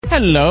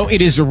Hello,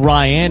 it is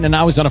Ryan, and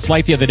I was on a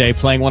flight the other day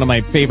playing one of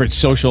my favorite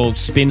social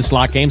spin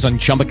slot games on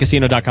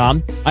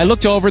ChumbaCasino.com. I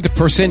looked over at the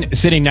person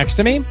sitting next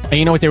to me, and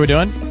you know what they were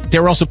doing? They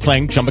were also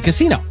playing Chumba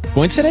Casino.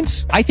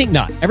 Coincidence? I think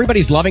not.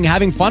 Everybody's loving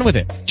having fun with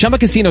it. Chumba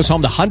Casino is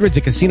home to hundreds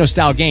of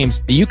casino-style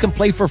games that you can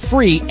play for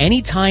free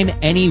anytime,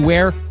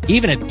 anywhere,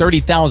 even at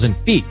 30,000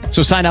 feet.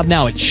 So sign up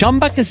now at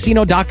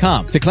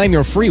ChumbaCasino.com to claim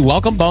your free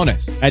welcome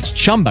bonus. That's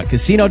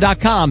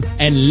ChumbaCasino.com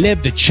and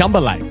live the Chumba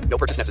life. No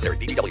purchase necessary.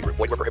 VGW. Void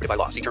where prohibited by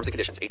law. See terms and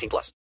conditions.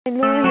 18+.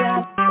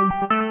 Hallelujah.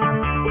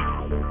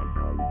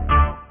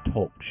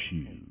 Talk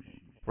shoes.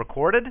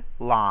 Recorded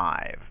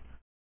live.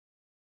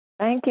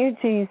 Thank you,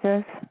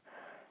 Jesus.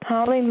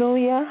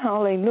 Hallelujah,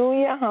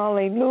 hallelujah,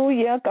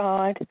 hallelujah,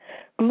 God.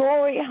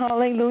 Glory,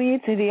 hallelujah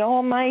to the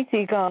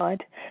Almighty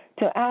God,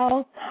 to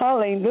our,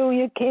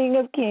 hallelujah, King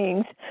of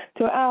Kings,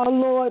 to our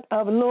Lord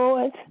of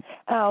Lords,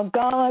 our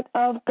God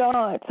of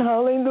gods.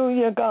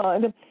 Hallelujah,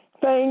 God.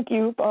 Thank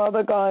you,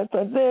 Father God,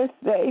 for this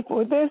day,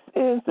 for this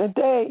is the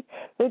day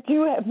that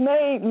you have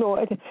made,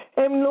 Lord.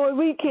 And, Lord,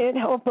 we can't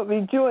help but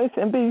rejoice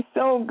and be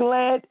so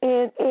glad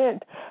in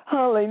it.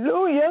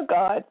 Hallelujah,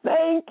 God.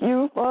 Thank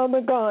you,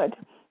 Father God,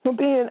 for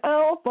being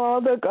our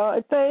Father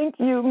God. Thank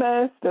you,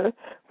 Master,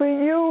 for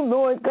you,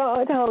 Lord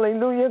God.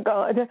 Hallelujah,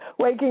 God,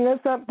 waking us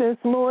up this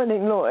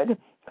morning, Lord.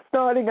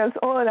 Starting us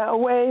on our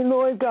way,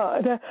 Lord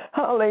God.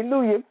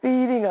 Hallelujah.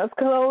 Feeding us,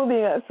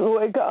 clothing us,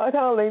 Lord God.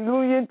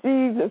 Hallelujah,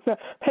 Jesus.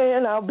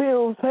 Paying our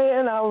bills,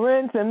 paying our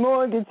rents and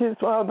mortgages,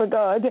 Father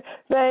God.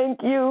 Thank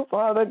you,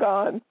 Father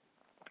God,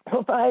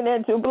 for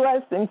financial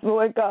blessings,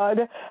 Lord God.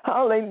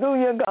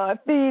 Hallelujah, God.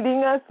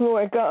 Feeding us,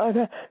 Lord God,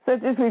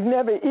 such as we've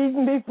never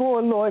eaten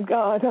before, Lord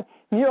God.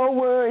 Your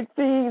word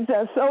feeds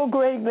us so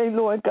greatly,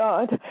 Lord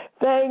God.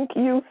 Thank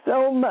you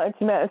so much,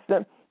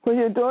 Master, for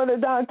your daughter,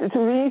 Dr.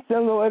 Teresa,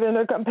 Lord, and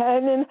her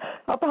companion,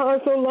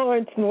 Apostle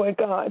Lawrence, Lord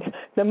God,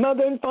 the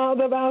mother and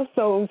father of our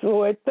souls,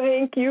 Lord.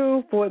 Thank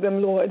you for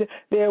them, Lord.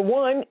 They're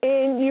one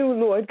in you,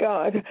 Lord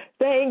God.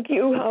 Thank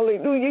you,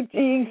 hallelujah,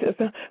 Jesus,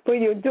 for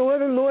your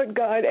daughter, Lord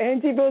God,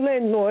 Angie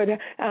Boleyn, Lord,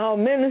 our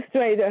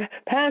administrator,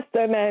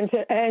 Pastor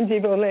Angie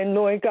Boleyn,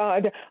 Lord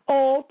God,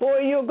 all for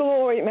your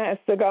glory,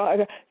 Master God.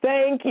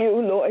 Thank you,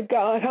 Lord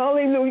God.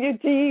 Hallelujah,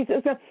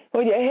 Jesus,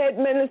 for your head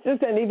ministers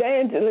and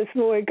evangelists,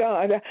 Lord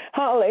God.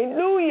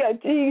 Hallelujah,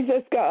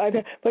 Jesus, God,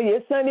 for your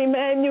son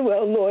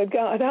Emmanuel, Lord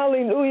God.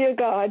 Hallelujah,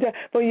 God,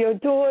 for your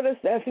daughter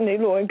Stephanie,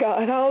 Lord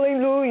God.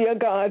 Hallelujah,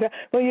 God,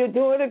 for your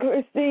daughter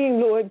Christine,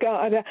 Lord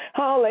God.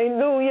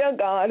 Hallelujah,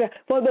 God,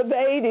 for the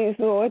babies,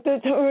 Lord, the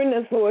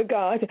Turners, Lord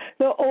God,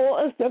 the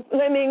Orrs, the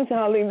Flemings,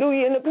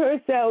 hallelujah, and the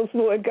Purcells,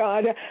 Lord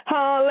God.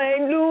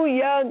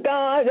 Hallelujah,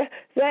 God.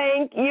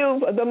 Thank you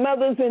for the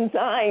mothers in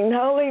Zion.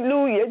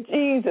 Hallelujah,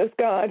 Jesus,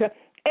 God.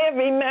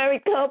 Every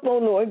married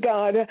couple, Lord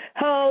God.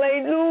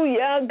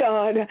 Hallelujah,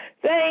 God.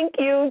 Thank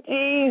you,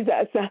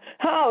 Jesus.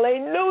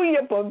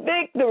 Hallelujah for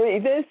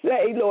victory this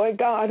day, Lord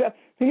God.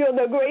 You're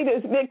the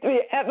greatest victory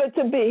ever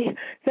to be.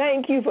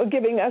 Thank you for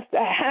giving us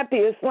the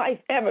happiest life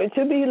ever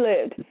to be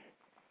lived.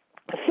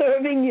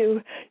 Serving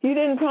you. You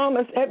didn't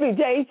promise every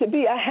day to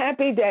be a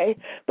happy day,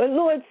 but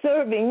Lord,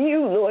 serving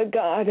you, Lord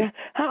God.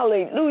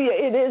 Hallelujah.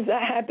 It is a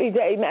happy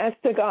day,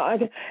 Master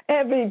God.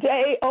 Every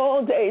day,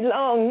 all day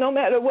long, no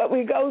matter what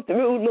we go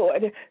through,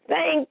 Lord.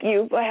 Thank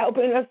you for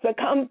helping us to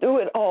come through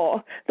it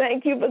all.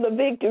 Thank you for the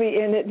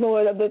victory in it,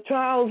 Lord, of the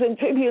trials and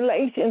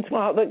tribulations,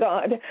 Father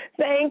God.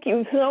 Thank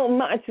you so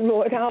much,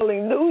 Lord.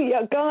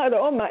 Hallelujah, God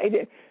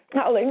Almighty.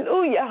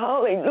 Hallelujah,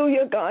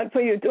 hallelujah, God, for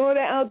your daughter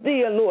out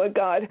there, Lord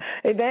God,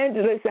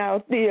 evangelist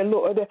out there,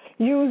 Lord,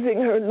 using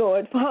her,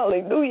 Lord,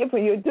 hallelujah, for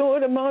your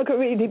daughter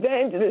Marguerite,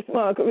 evangelist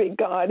Marguerite,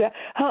 God,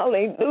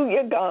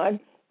 hallelujah, God.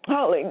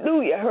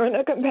 Hallelujah, her and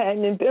her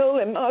companion, Bill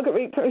and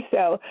Marguerite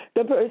Purcell,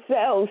 the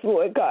Purcells,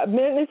 Lord God,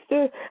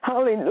 minister,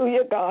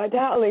 hallelujah, God,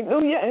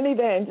 hallelujah, and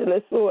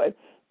evangelist, Lord,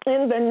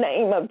 in the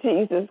name of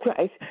Jesus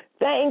Christ.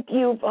 Thank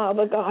you,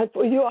 Father God,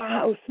 for your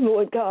house,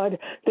 Lord God,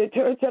 the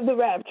Church of the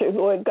Rapture,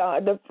 Lord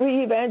God, the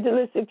Free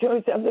Evangelistic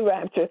Church of the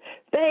Rapture.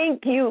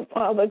 Thank you,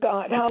 Father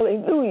God.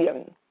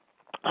 Hallelujah.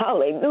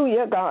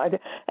 Hallelujah, God.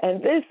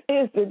 And this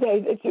is the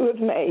day that you have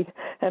made.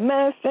 And,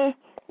 Master,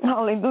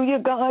 hallelujah,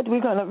 God,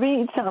 we're going to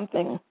read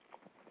something.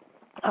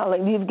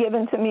 Hallelujah, you've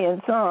given to me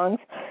in Songs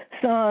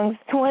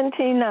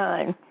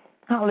 29.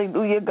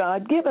 Hallelujah,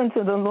 God. Give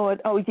unto the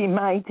Lord, O ye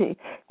mighty.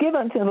 Give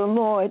unto the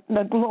Lord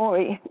the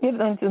glory. Give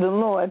unto the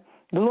Lord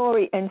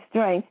glory and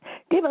strength.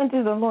 Give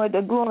unto the Lord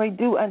the glory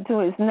due unto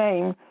his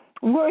name.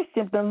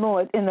 Worship the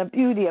Lord in the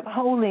beauty of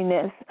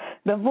holiness.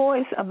 The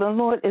voice of the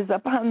Lord is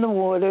upon the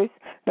waters.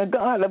 The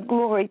God of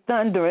glory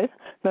thundereth.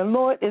 The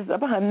Lord is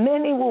upon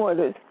many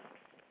waters.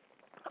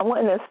 I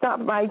want to stop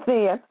right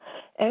there,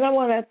 and I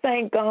want to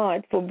thank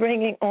God for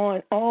bringing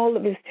on all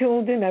of his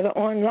children that are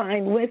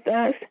online with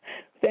us.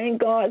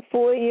 Thank God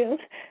for you.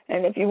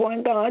 And if you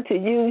want God to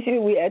use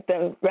you, we're at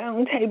the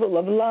round table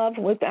of love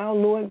with our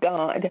Lord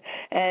God.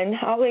 And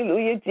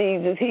hallelujah,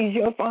 Jesus, He's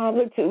your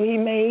Father too. He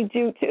made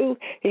you too.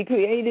 He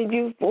created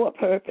you for a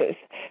purpose.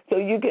 So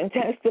you can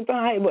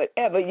testify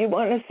whatever you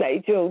want to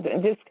say,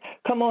 children. Just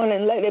come on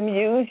and let Him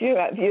use you.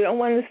 If you don't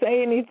want to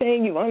say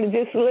anything, you want to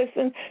just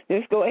listen,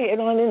 just go ahead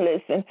on and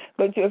listen.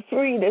 But you're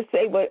free to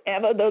say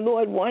whatever the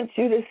Lord wants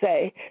you to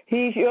say.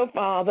 He's your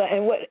Father,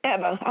 and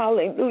whatever,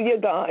 hallelujah,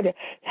 God,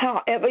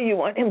 however you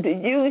want Him to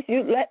use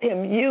you, let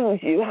Him use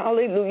you.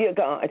 Hallelujah,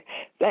 God.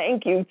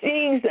 Thank you,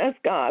 Jesus,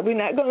 God. We're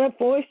not going to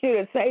force you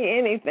to say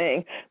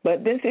anything,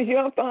 but this is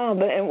your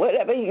Father, and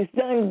whatever He's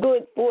done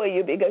good for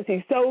you because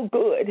He's so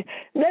good,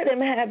 let Him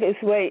have His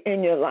way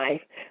in your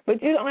life.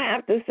 But you don't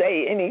have to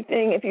say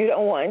anything if you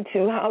don't want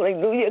to.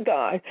 Hallelujah,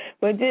 God.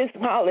 But just,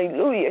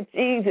 hallelujah,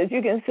 Jesus,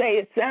 you can say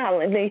it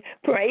silently.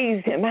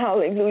 Praise Him.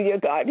 Hallelujah,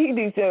 God. He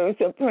deserves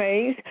a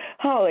praise.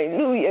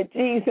 Hallelujah,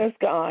 Jesus,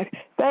 God.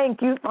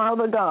 Thank you,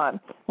 Father God.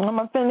 I'm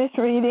going to finish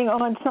reading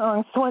on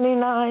Psalms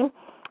 29.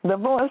 The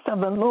voice of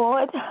the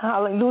Lord,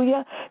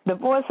 hallelujah. The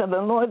voice of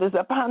the Lord is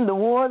upon the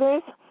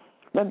waters.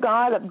 The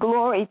God of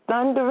glory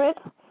thundereth.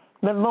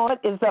 The Lord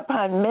is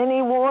upon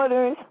many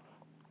waters.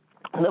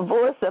 The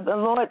voice of the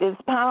Lord is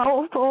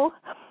powerful.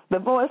 The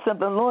voice of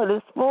the Lord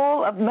is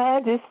full of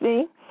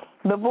majesty.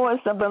 The voice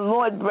of the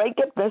Lord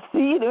breaketh the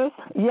cedars.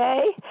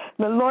 Yea,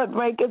 the Lord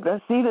breaketh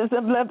the cedars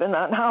of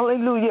Lebanon.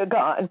 Hallelujah,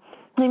 God.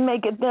 He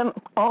maketh them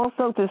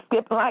also to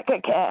skip like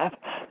a calf.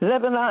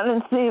 Lebanon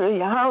and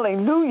Syria,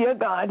 hallelujah,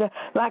 God,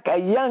 like a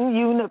young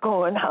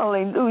unicorn.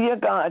 Hallelujah,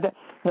 God.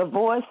 The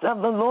voice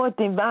of the Lord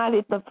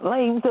divided the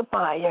flames of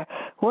fire.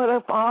 What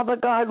a Father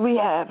God we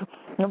have.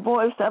 The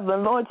voice of the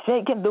Lord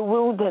shaketh the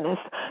wilderness.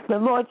 The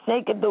Lord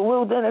shaketh the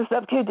wilderness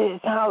of Kadesh.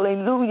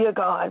 Hallelujah,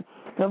 God.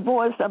 The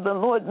voice of the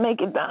Lord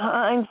maketh the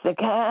hinds the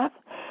calf,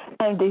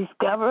 and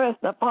discovereth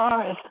the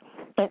forest.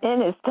 And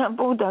in His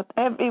temple doth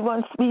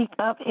everyone speak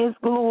of His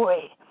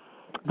glory.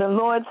 The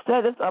Lord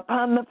setteth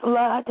upon the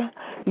flood.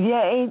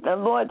 Yea, the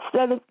Lord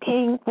setteth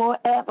king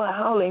forever.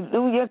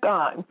 Hallelujah,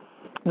 God.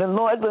 The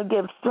Lord will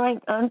give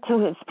strength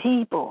unto His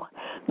people.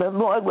 The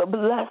Lord will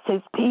bless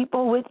His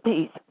people with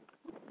peace.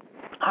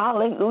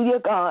 Hallelujah,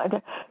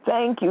 God.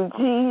 Thank you,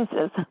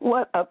 Jesus.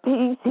 What a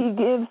peace He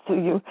gives to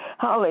you.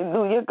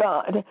 Hallelujah,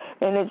 God.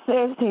 And it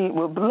says He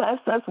will bless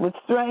us with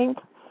strength.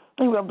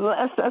 He will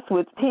bless us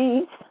with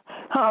peace.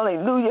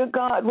 Hallelujah,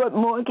 God. What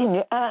more can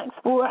you ask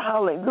for?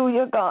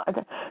 Hallelujah,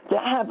 God. To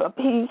have a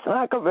peace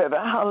like a river.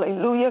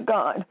 Hallelujah,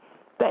 God.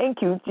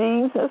 Thank you,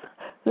 Jesus.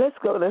 Let's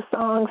go to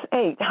Songs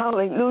 8.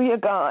 Hallelujah,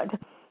 God.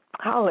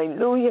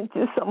 Hallelujah.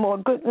 Just some more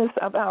goodness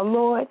of our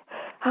Lord.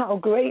 How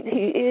great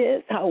He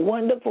is. How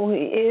wonderful He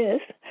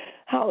is.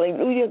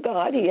 Hallelujah,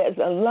 God. He has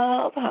a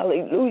love.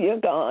 Hallelujah,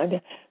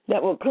 God,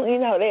 that will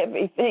clean out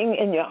everything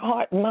in your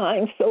heart,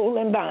 mind, soul,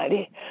 and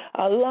body.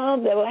 A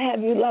love that will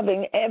have you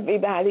loving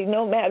everybody,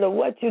 no matter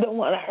what. You don't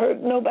want to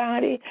hurt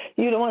nobody.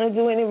 You don't want to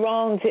do any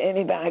wrong to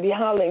anybody.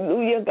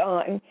 Hallelujah,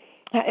 God.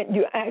 And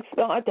you ask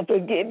God to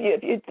forgive you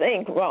if you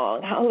think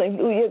wrong.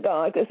 Hallelujah,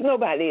 God, because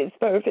nobody is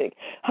perfect.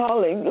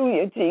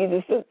 Hallelujah,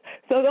 Jesus.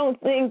 So don't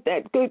think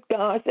that good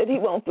God said He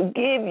won't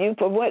forgive you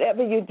for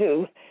whatever you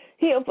do.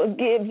 He'll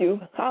forgive you.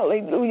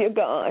 Hallelujah,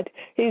 God.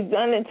 He's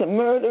done it to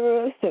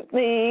murderers, to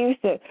thieves,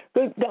 to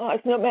good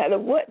gods. No matter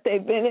what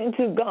they've been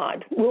into,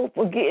 God will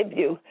forgive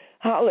you.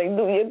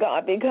 Hallelujah,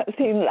 God, because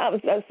He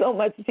loves us so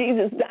much.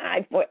 Jesus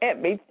died for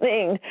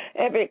everything,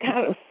 every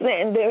kind of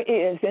sin there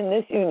is in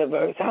this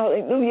universe.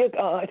 Hallelujah,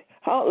 God.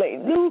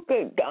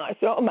 Hallelujah, gosh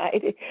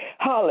almighty.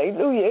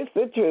 Hallelujah, it's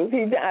the truth.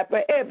 He died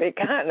for every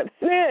kind of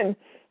sin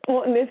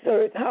on this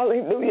earth.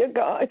 Hallelujah,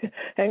 God.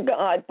 And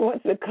God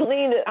wants to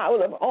clean it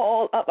out of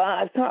all of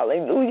us.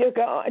 Hallelujah,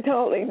 God.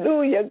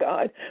 Hallelujah,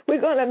 God.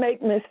 We're going to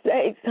make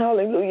mistakes.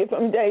 Hallelujah,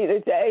 from day to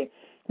day.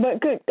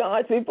 But good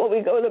God, before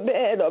we go to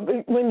bed or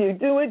when you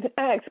do it,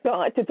 ask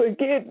God to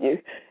forgive you.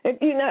 If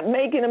you're not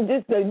making them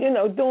just,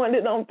 doing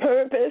it on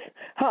purpose,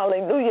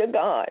 hallelujah,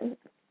 God.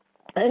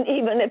 And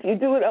even if you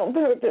do it on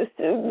purpose,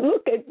 to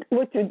look at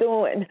what you're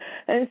doing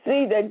and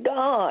see that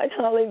God,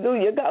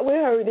 hallelujah, God,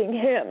 we're hurting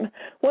Him.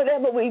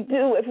 Whatever we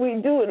do, if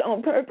we do it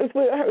on purpose,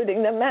 we're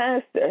hurting the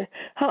Master.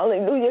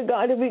 Hallelujah,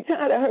 God. If we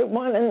try to hurt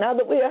one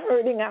another, we are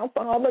hurting our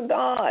Father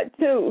God,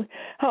 too.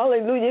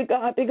 Hallelujah,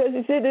 God, because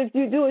He said, if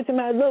you do it to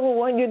my little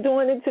one, you're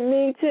doing it to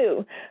me,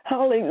 too.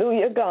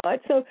 Hallelujah, God.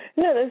 So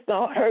let us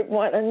not hurt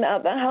one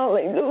another.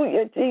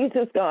 Hallelujah,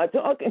 Jesus, God,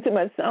 talking to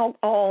myself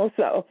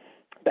also.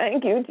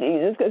 Thank you,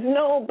 Jesus, because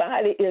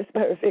nobody is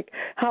perfect.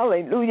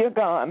 Hallelujah,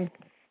 God.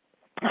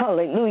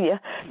 Hallelujah.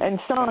 And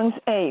Psalms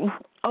 8,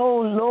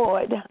 O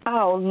Lord,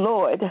 our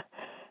Lord,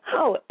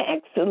 how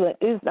excellent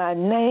is Thy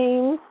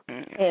name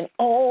in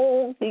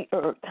all the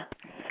earth.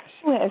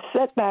 Who has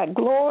set Thy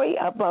glory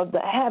above the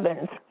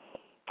heavens.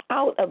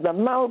 Out of the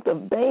mouth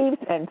of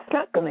babes and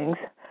sucklings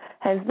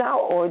hast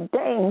Thou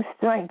ordained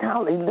strength,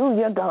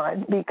 hallelujah,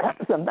 God,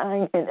 because of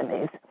Thine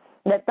enemies,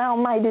 that Thou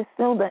mightest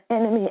still the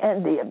enemy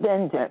and the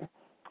avenger.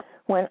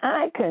 When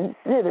I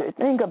consider,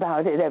 think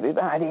about it,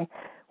 everybody,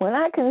 when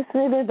I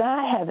consider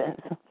Thy heavens,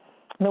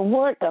 the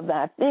work of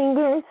thy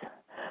fingers,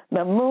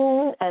 the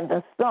moon and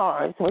the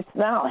stars, which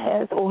thou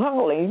hast, oh,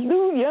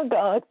 hallelujah,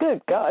 God,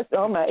 good God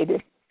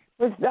Almighty,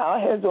 which thou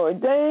hast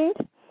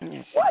ordained.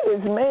 Yes. What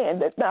is man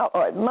that thou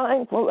art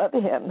mindful of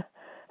him,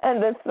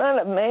 and the Son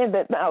of Man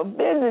that thou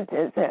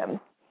visitest him?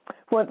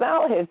 For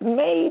thou hast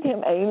made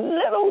him a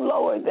little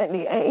lower than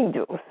the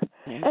angels,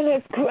 and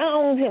hast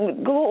crowned him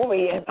with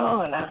glory and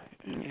honor.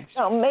 Yes.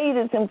 Thou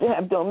madest him to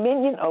have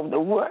dominion over the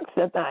works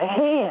of thy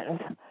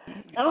hands.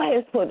 Thou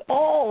hast put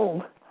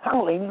all,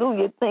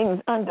 hallelujah,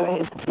 things under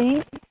his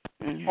feet,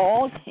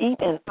 all sheep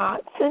and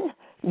oxen,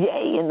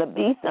 yea, and the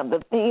beasts of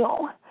the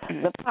field,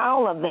 the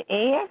fowl of the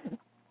air,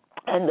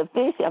 and the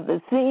fish of the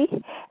sea,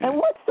 and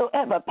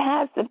whatsoever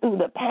passeth through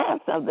the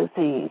paths of the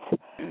seas.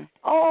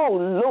 Oh,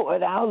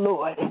 Lord, our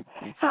Lord,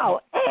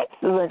 how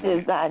excellent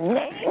is thy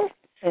name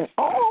in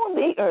all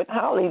the earth.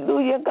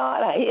 Hallelujah,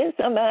 God. I hear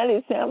somebody,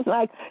 it sounds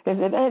like, is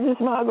it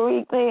Evangelist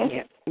Marguerite there?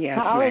 Yes. Yes,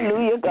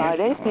 Hallelujah, God.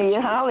 Yes, They see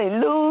it.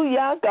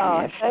 Hallelujah,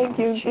 God. Yes, Thank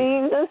you,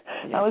 Jesus.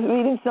 Yes. I was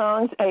reading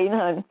Songs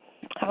 800.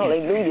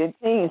 Hallelujah,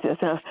 Jesus.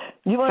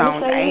 You want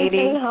Psalms to say 80.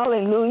 anything?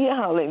 Hallelujah,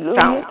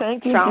 hallelujah.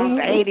 Thank you, Psalms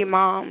Jesus. 80,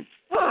 Mom.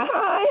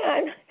 Hi,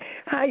 hon.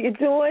 How you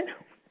doing?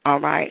 All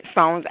right.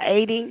 Psalms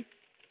 80.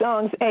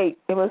 Songs 8.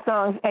 It was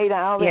Songs 8.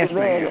 I already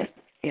read it.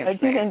 Yes,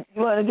 But you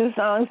want to do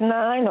Songs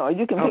 9, or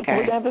you can pick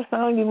whatever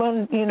song you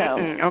want, you know.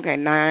 Okay,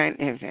 9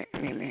 is it.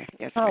 Amen.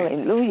 Yes,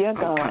 Hallelujah,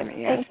 God.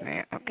 Yes,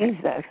 ma'am. Okay.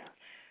 Jesus.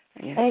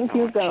 Yes, Thank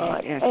you, Lord.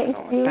 God. Yes, Thank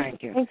Lord. you.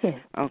 Thank you. Thank you.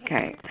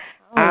 Okay.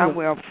 Oh. I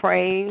will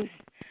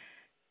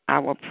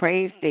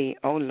praise thee,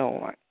 O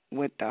Lord,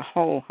 with the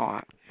whole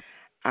heart.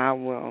 I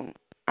will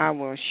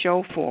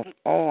show forth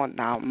all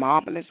thy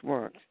marvelous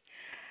works.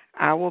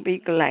 I will be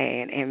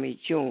glad and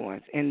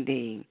rejoice in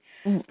thee.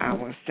 Mm-hmm. I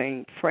will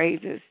sing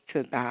praises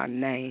to thy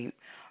name,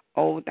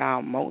 O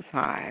thou most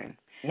high.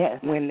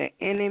 Yes. When the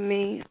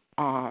enemy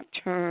are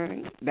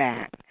turned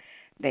back,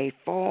 they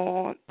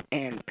fall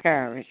and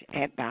perish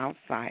at thy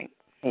sight.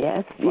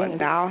 Yes. For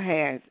thou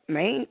hast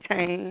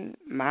maintained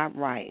my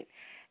right,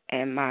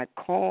 and my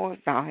cause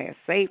thou hast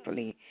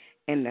safely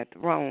in the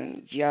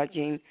throne,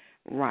 judging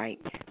right.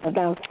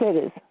 Thou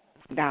sittest.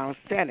 Thou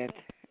settest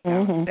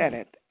in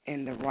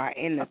the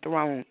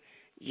throne,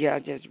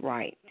 judges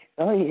right.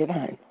 Oh,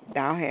 yeah.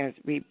 Thou hast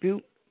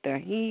rebuked the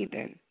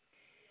heathen.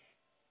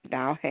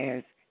 Thou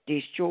hast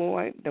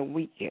destroyed the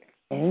wicked.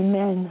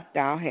 Amen.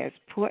 Thou hast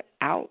put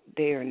out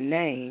their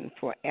name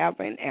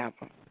forever and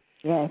ever.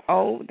 Yes.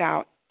 O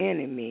thou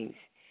enemies,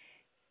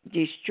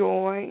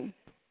 destructions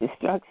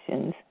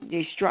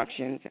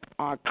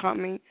are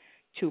coming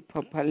to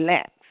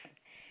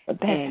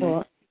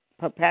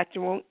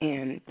perpetual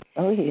end.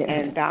 Oh, yeah.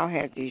 And thou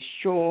hast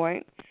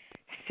destroyed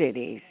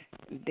cities.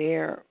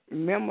 Their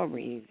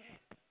memories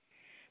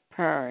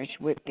perish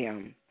with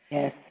them.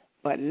 Yes.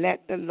 But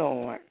let the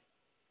Lord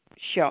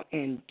shall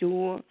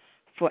endure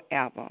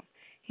forever.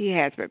 He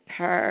has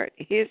prepared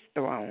his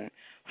throne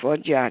for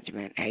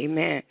judgment.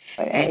 Amen.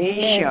 And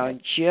he shall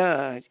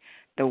judge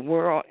the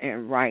world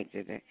in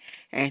righteousness.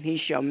 And he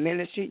shall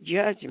minister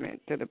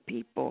judgment to the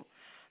people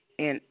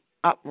in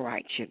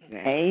uprightness.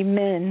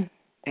 Amen.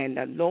 And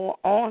the Lord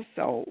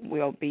also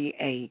will be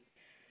a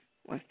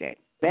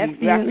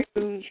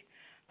refuge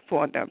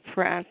for the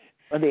oppressed.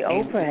 For the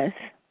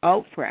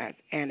oppressed,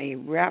 and a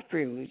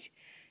refuge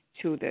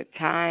to the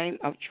time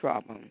of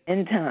trouble.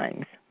 In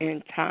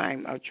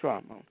time of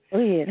trouble. Oh,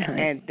 yeah.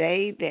 And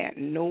they that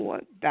know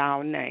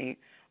thy name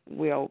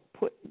will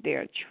put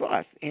their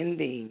trust in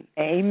thee.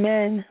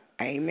 Amen.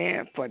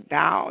 Amen. For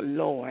thou,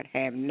 Lord,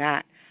 have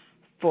not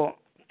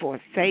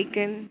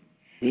forsaken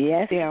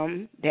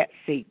them that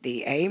seek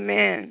thee.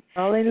 Amen.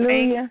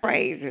 Hallelujah. Sing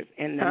praises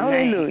in the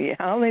name.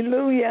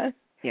 Hallelujah.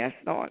 Yes,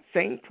 Lord.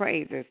 Sing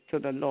praises to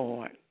the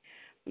Lord,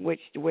 which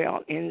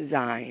dwell in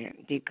Zion.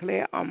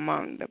 Declare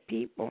among the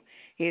people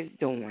his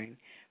doing.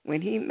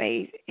 When he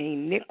made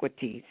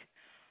iniquities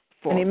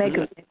for he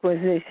maketh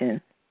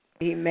inquisition.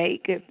 He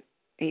maketh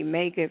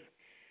iniquity.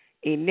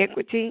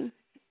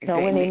 No,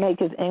 when he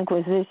maketh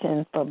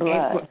inquisition for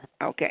blood.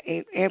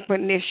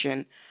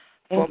 Inquisition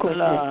for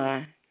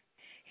blood.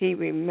 He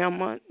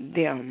remembered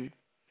them.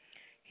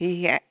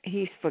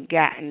 He's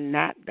forgotten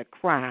not the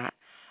cry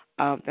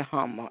of the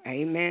humble.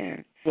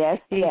 Amen. Yes,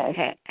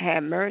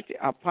 Have mercy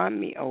upon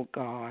me, O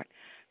God.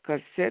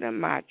 Consider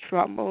my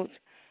troubles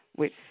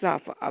which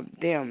suffer of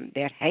them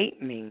that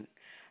hate me,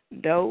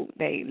 though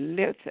they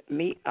lift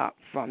me up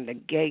from the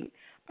gate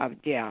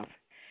of death,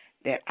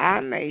 that I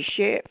may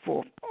shed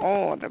forth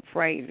all the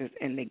praises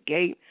in the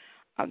gate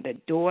of the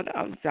daughter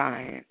of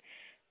Zion.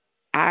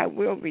 I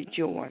will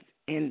rejoice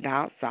in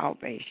thy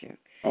salvation.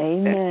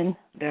 Amen.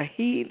 The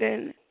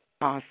heathen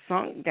are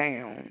sunk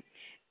down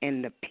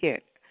in the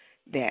pit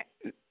that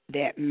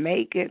they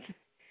made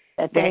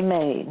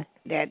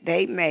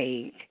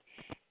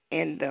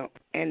in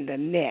the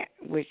net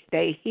which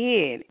they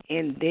hid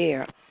in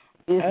their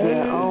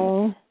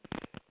own.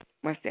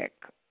 What's that?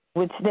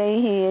 Which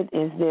they hid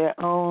is their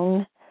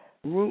own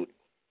root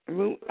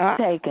up.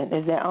 Taken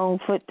is their own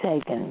foot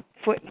taken.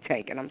 Foot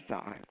taken. I'm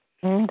sorry.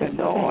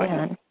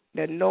 Mm-hmm.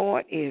 The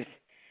Lord is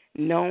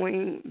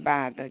knowing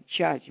by the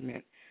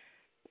judgment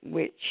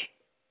which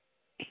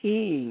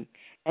he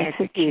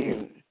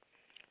executed.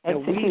 The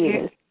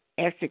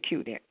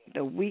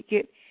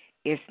wicked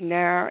is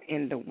now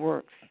in the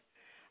works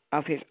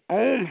of his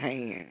own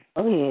hand.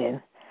 Oh, yeah.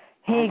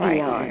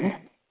 Hegelion.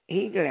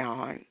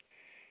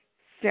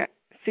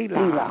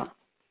 Selah.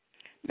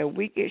 The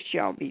wicked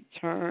shall be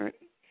turned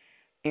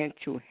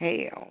into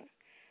hell,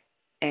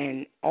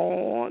 and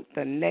all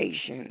the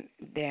nation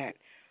that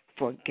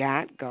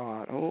forgot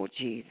God. Oh,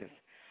 Jesus.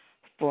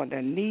 For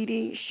the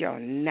needy shall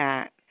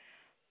not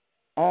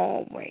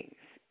always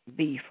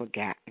be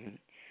forgotten.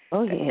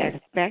 Oh, the yeah.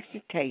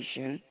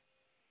 expectation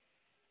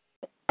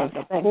of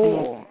the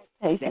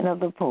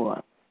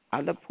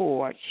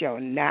poor shall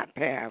not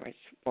perish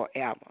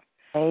forever.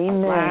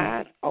 Amen.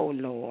 Arise, O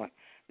Lord,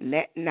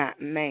 let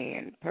not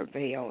man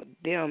prevail.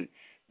 Them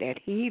that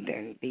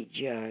heathen be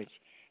judged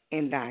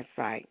in thy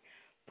sight.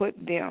 Put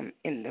them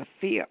in the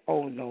fear, O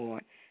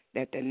Lord,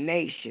 that the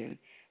nation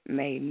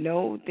may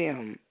know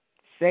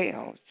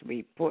themselves to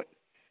be put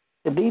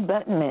to be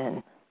but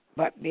men,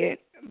 but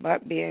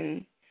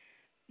being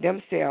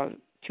themselves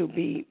to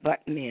be but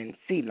men.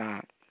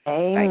 Selah.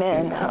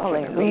 Amen.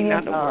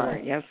 Hallelujah,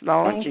 God. Yes,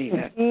 Lord. Thank Jesus.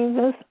 You,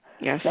 Jesus.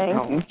 Yes, Thank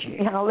Lord. you.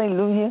 Jesus.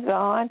 Hallelujah,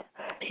 God.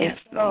 Yes,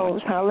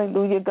 Lord.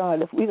 Hallelujah,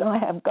 God. If we don't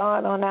have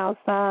God on our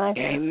side,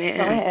 Amen. we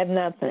don't have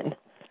nothing.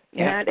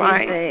 Yes, Not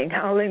right. anything.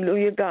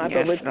 Hallelujah, God.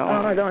 Yes, but with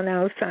Lord. God on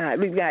our side,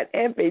 we've got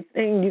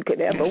everything you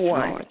could ever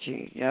want. Lord,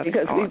 yes,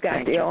 because Lord. we've got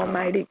Thank the you,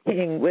 Almighty God.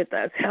 King with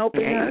us,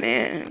 helping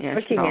Amen. us, Yes,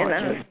 working Lord,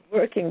 in us,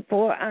 working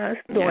for us,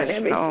 doing yes,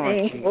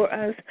 everything Lord, for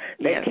us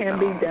that yes, can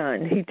Lord. be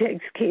done. He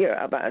takes care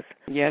of us.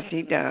 Yes,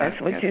 He does.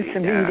 That's what yes, you're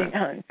submitting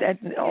on. That's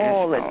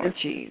all yes, of Lord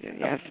this. Jesus.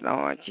 Yes,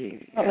 Lord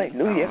Jesus.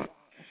 Hallelujah.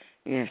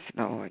 Yes,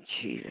 Lord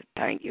Jesus.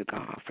 Thank you,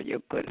 God, for your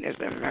goodness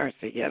and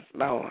mercy. Yes,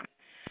 Lord.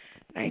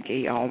 Thank you.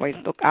 He always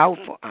look out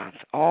for us.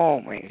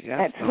 Always. Yes,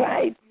 That's Lord.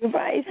 right. You're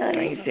right,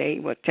 honey. He said He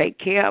will take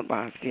care of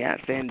us. Yes,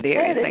 and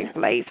there is a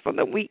place for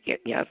the wicked.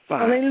 Yes,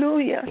 Lord.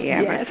 Hallelujah. He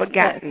haven't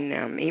forgotten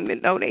them, even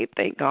though they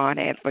think God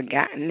has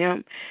forgotten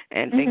them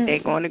and think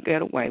they're going to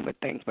get away with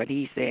things. But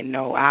He said,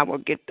 no, I will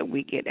get the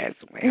wicked as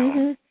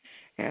well.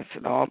 Yes,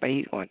 Lord, but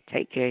He's going to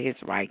take care of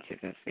His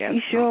righteousness. Yes,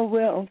 He sure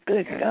will.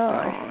 Good yes,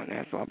 God. Lord.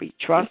 That's why we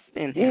trust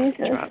in Him.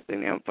 Trust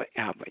in Him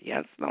forever.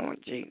 Yes, Lord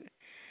Jesus.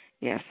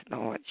 Yes,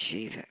 Lord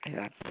Jesus.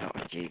 Yes,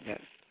 Lord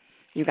Jesus.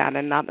 You got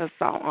another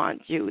song,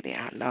 Aunt Judy.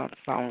 I love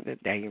songs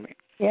of David.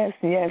 Yes,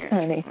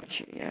 honey.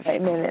 Yes,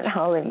 amen. And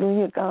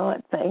hallelujah,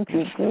 God. Thank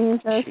you,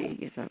 Jesus.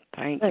 Jesus.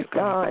 Thank you,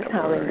 God.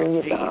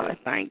 Hallelujah, God.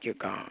 Jesus. Thank you,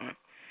 God.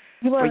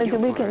 You wanted to,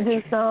 we can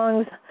do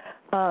songs,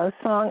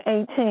 song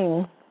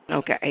 18.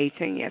 Okay,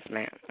 18, yes,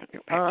 ma'am.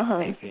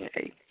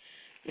 18.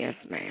 Yes,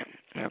 ma'am.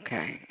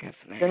 Okay, yes,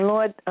 ma'am. The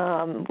Lord,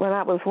 when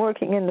I was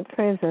working in the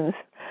prisons,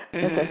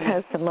 as a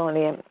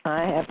testimony,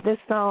 I have this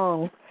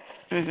song,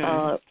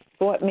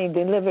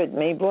 delivered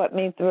me, brought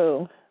me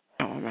through.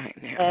 All right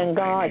now. And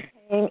God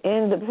came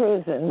in the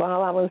prison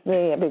while I was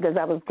there because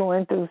I was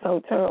going through so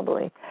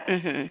terribly.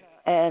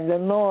 And the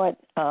Lord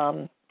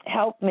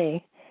helped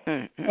me,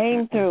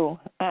 came through.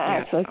 I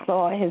actually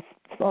saw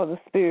the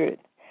spirit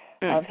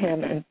of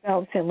Him and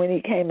felt Him when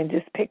He came and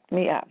just picked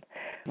me up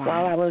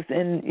while I was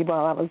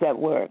at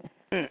work.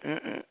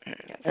 And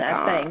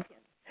I thank Him.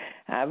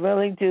 I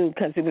really do,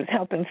 because He was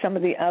helping some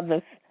of the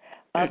other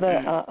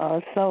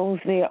souls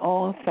there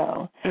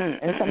also,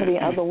 and some of the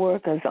other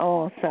workers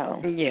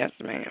also. Yes,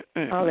 ma'am.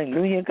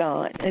 Hallelujah,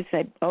 God. They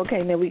said,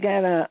 okay, now we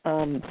got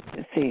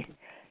let's see,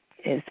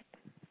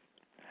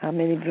 how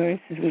many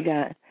verses we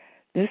got?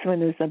 This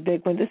one is a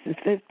big one. This is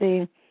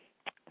 50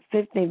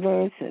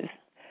 verses.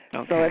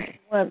 Okay. So if you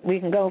want, we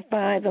can go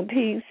 5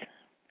 apiece.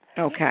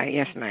 Okay,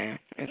 yes, ma'am.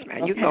 Yes,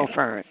 ma'am. Okay. You go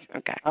first.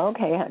 Okay.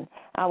 Okay, hon.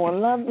 I will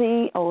love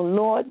Thee, O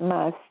Lord,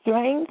 my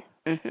strength.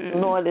 The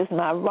Lord is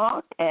my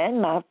rock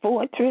and my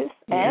fortress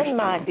and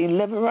my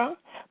deliverer,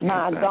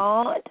 my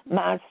God,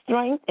 my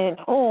strength, in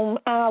whom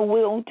I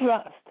will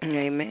trust.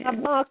 Amen. The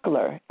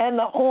buckler and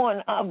the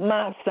horn of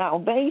my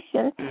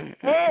salvation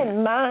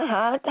and my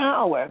high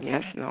tower.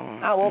 Yes,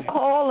 Lord. I will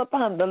call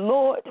upon the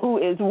Lord, who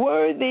is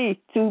worthy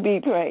to be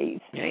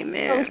praised.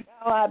 Amen. So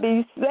shall I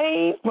be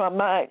saved from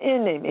my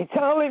enemies.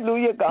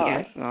 Hallelujah, God.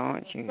 Yes,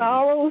 Lord. Jesus.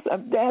 Sorrows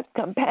of death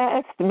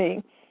compassed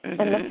me,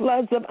 and the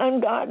floods of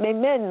ungodly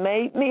men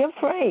made me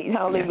afraid.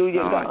 Hallelujah,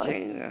 yes, Lord, God.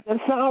 Jesus. The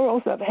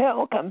sorrows of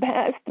hell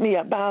compassed me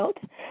about.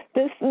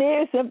 The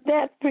snares of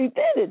death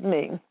prevented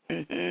me.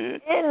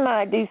 In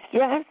my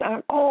distress, I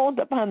called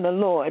upon the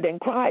Lord and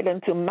cried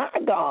unto my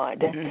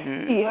God.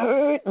 He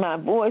heard my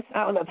voice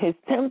out of His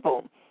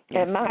temple,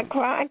 and my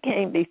cry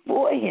came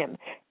before Him,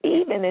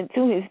 even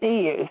into His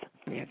ears.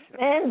 Yes,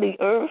 and the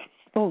earth,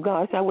 oh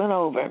gosh, I went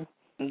over.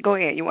 Go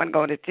ahead. You want to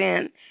go to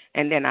 10,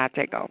 and then I'll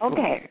take off.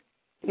 Okay.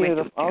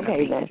 Beautiful.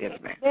 Okay, then. Yes,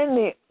 ma'am.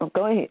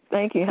 Go ahead.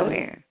 Thank you, honey. Go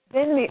ahead.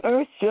 Then the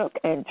earth shook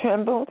and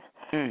trembled.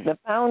 The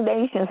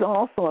foundations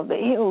also of the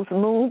hills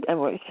moved and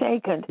were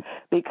shaken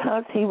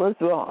because he was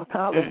wroth.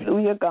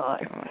 Hallelujah,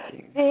 God.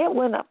 There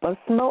went up a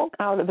smoke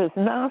out of his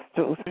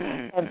nostrils,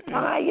 and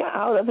fire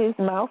out of his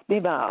mouth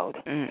devoured.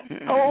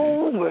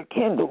 Coals were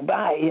kindled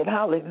by it.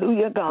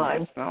 Hallelujah,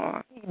 God.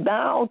 He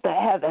bowed the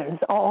heavens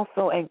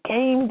also and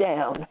came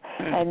down,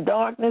 and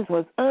darkness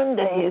was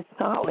under his.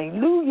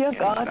 Hallelujah,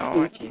 God.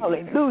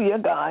 Hallelujah,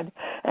 God.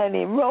 And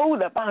he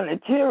rode upon a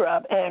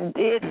cherub and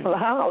did,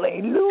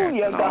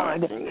 hallelujah,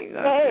 God.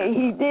 Hey,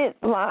 he did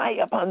fly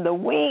upon the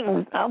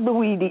wings of the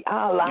weedy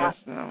Allah.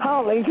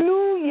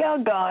 Hallelujah,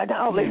 God.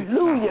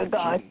 Hallelujah,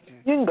 God.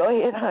 You can go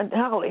ahead.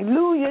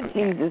 Hallelujah,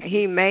 Jesus.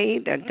 He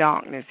made the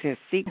darkness his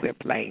secret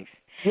place.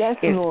 Yes,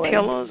 his Lord.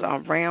 pillars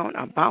around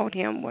about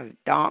him was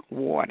dark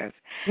waters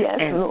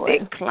and Lord.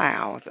 thick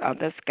clouds of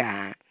the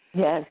sky.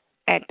 Yes.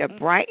 At the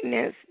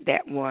brightness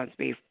that was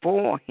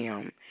before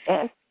him,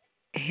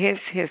 his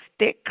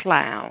thick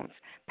clouds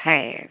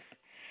passed.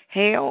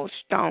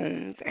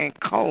 Hailstones and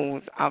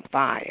coals of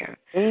fire.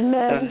 Amen.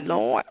 The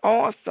Lord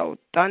also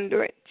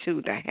thundered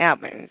to the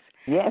heavens,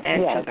 and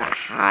to the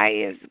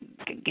highest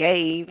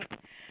gave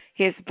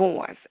his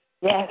voice.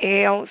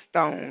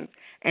 Hailstones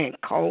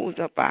and coals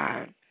of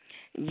fire.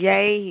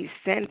 Yea, he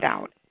sent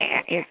out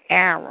his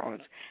arrows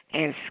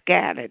and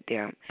scattered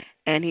them,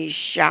 and he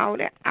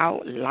shouted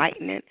out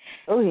lightning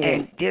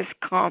and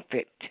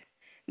discomfited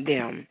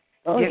them.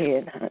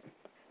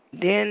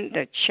 Then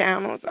the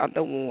channels of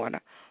the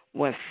water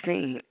was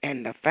seen,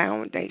 and the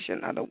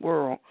foundation of the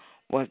world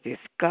was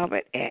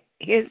discovered at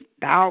his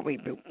thou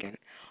rebuking,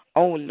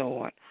 O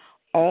Lord,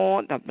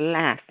 all the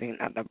blasting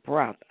of the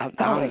breath of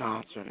thy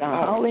nostrils.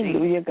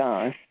 Hallelujah,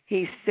 God.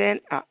 He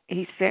sent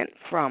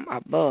from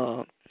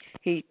above.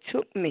 He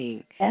took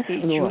me.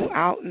 He drew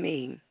out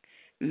me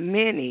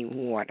many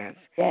waters.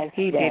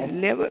 He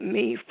delivered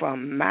me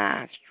from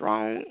my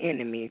strong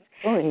enemies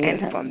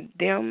and from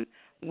them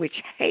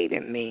which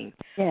hated me,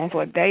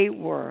 for they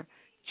were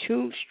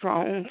too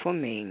strong for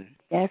me.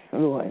 Yes,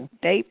 Lord.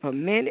 They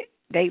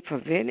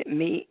prevented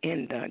me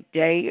in the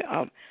day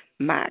of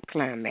my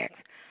climax,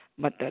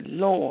 but the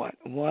Lord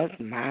was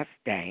my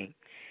stay.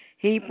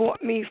 He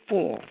brought me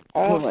forth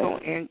also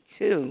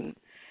into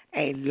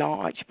a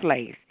large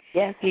place.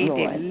 Yes, he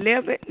Lord.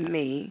 delivered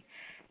me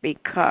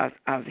because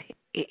of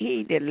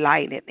he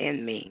delighted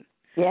in me.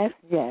 Yes.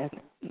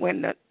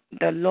 When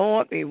the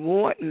Lord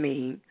reward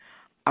me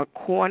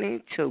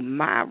according to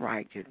my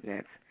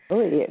righteousness,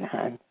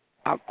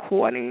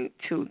 according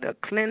to the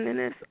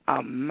cleanliness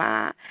of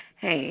my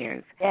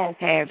hands,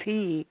 have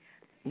he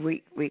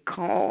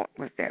recompensed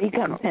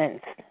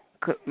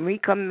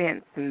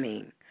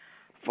me.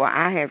 For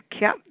I have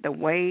kept the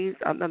ways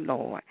of the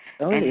Lord,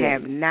 and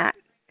have not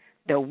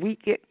the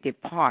wicked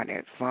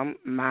departed from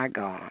my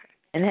God.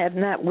 And have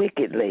not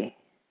wickedly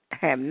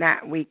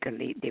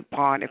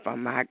departed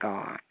from my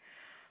God.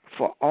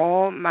 For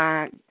all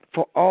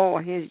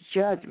his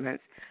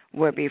judgments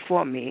were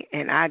before me,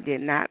 and I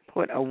did not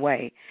put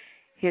away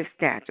his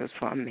statutes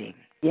from me.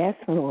 Yes,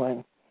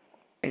 Lord.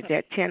 Is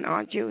that 10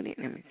 on Judy?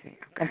 Let me see.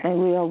 Okay. I think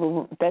we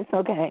over. That's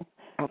okay.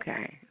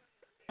 Okay.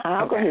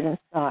 I'll go ahead and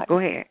start. Go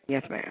ahead.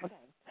 Yes, ma'am. Okay.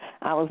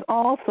 I was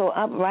also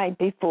upright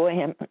before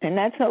him, and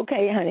that's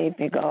okay, honey, if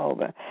you go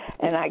over.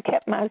 And I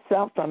kept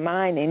myself from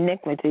mine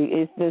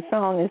iniquity. The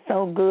song is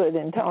so good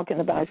in talking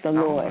about the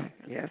Lord.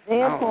 Yes,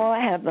 therefore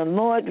have the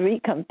Lord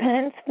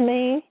recompensed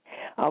me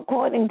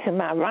according to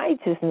my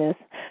righteousness,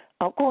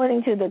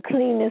 according to the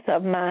cleanness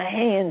of my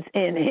hands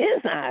in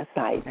his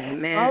eyesight.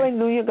 Amen.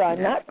 Hallelujah, God.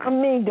 Yes, not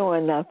from me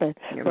doing nothing,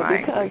 but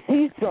because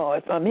he saw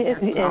it in his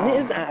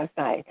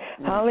eyesight.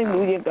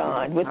 Hallelujah,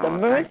 God. With the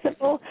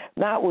merciful,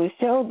 thou wilt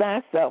show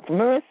thyself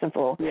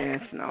merciful.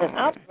 Yes, An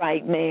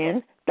upright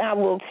man, thou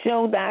wilt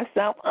show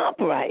thyself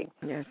upright.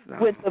 Yes,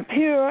 with the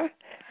pure,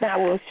 thou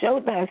wilt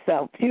show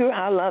thyself pure.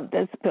 I love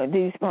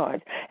these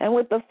parts. And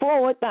with the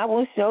forward, thou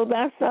wilt show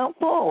thyself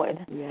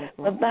forward. Yes,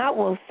 but thou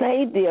wilt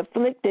save the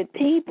afflicted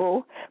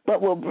people,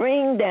 but will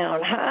bring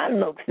down high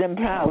looks and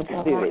proud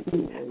spirits.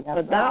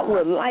 But thou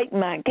wilt light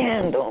my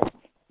candle.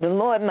 The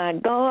Lord my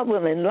God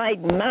will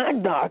enlighten my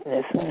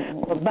darkness.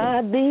 For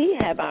by thee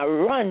have I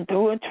run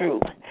through a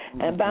troop,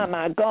 and by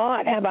my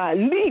God have I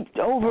leaped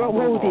over a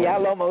wall,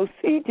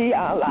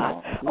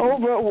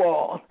 over a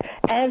wall.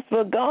 As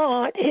for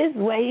God, his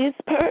way is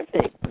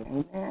perfect.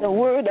 The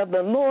word of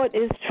the Lord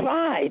is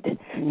tried.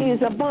 He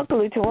is a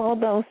buckler to all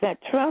those that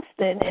trust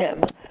in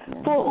him.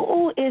 For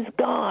who is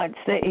God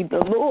save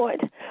the Lord?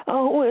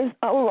 Or who is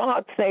a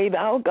rock save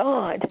our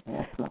God?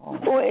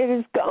 For it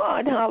is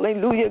God,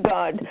 hallelujah,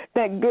 God,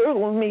 that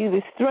girdles me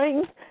with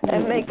strength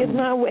and maketh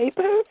my way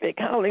perfect.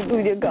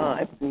 Hallelujah,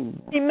 God.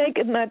 He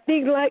maketh my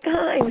feet like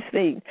hinds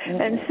feet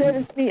and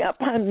setteth me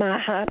upon my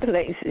high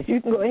places.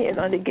 You can go ahead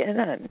on again,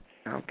 honey.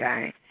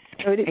 Okay.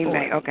 34.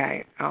 Amen.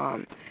 Okay.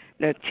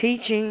 The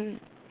teaching,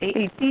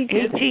 he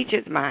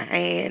teaches my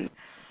hand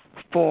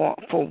for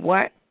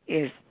what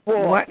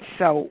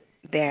so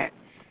that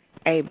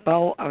a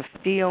bow of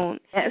steel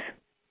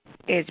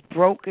is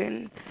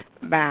broken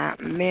by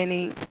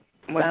many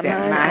was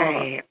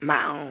that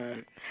my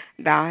own.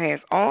 Thou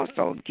hast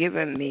also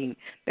given me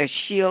the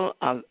shield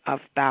of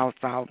thy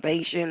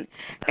salvation,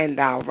 and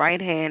thy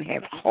right hand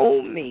hath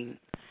holding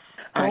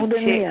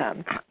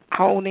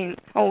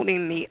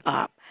me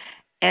up,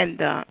 and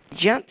the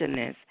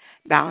gentleness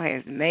thou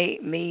hast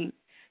made me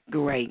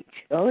great.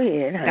 Go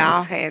ahead, honey.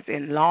 Thou hast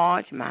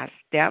enlarged my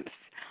steps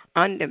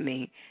under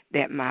me,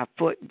 that my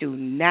foot did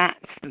not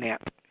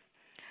slip.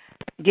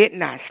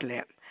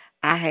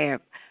 I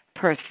have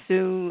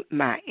pursued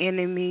my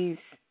enemies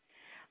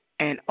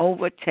and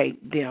overtake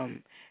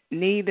them.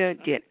 Neither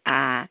did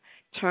I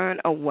turn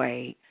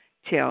away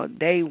till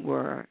they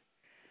were,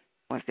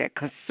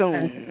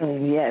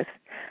 consumed. Yes.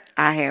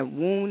 I have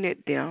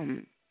wounded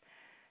them.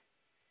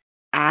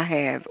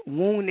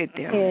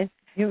 Yes,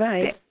 you're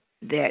right.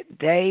 That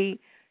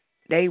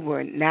they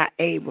were not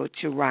able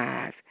to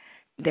rise.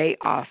 They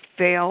are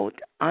felled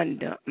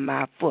under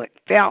my foot.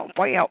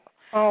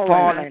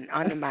 Fallen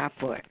under my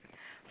foot.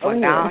 For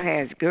thou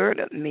hast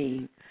girded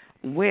me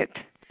with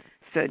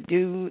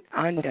subdued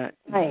under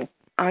me.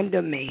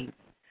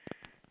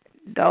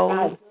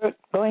 Go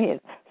ahead.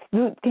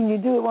 Can you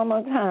do it one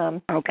more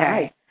time?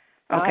 Okay.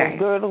 Thou hast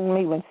girded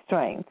me with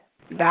strength.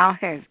 Thou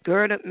hast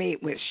girded me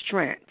with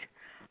strength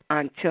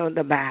until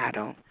the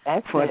battle.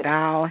 That's for it.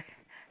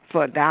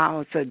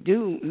 thou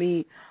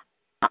subdued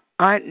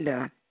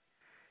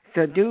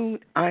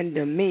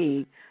under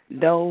me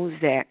those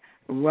that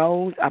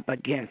rose up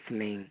against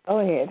me. Go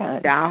ahead, honey.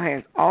 Thou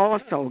hast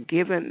also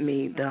given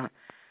me the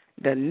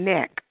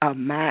neck of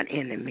mine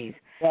enemies,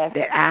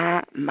 that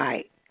I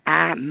might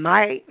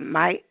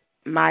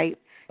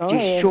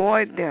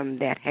destroy them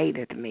that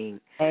hated me.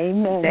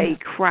 Amen. They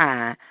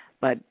cry,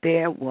 but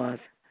there was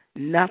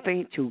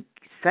nothing to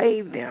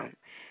save them,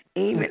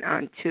 even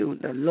unto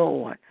the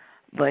Lord.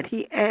 But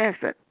he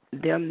answered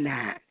them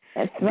not.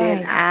 That's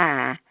Then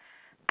right.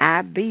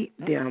 I beat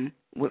them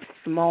with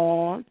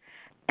small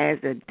as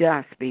the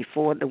dust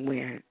before the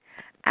wind.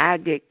 I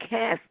did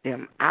cast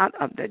them out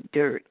of the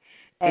dirt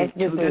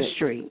into the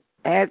street,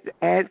 as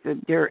the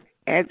dirt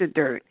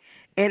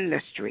in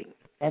the street.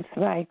 That's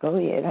right. Go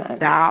ahead, honey.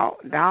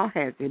 Thou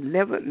hast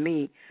delivered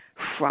me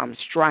from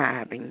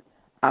striving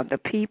of the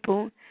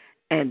people,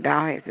 and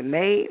thou hast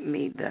made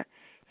me the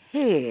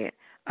head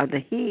of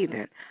the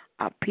heathen.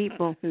 A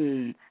people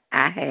whom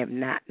I have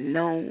not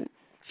known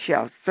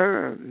shall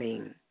serve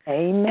me.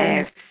 Amen.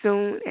 As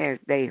soon as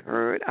they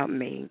heard of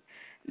me,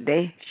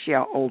 they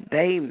shall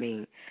obey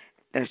me.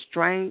 The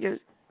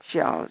strangers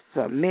shall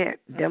submit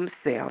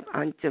themselves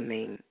unto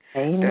me.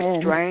 Amen. The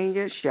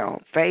strangers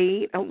shall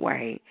fade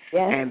away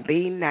and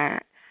be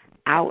not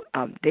out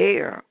of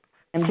their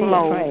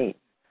clothes,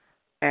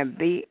 and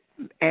be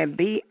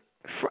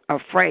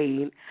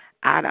afraid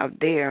out of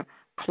their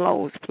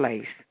close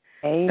place.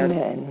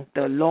 Amen.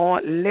 The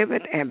Lord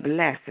liveth, and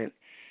blessed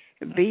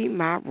be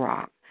my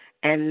rock,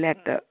 and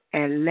let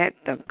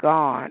the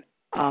God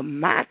of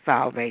my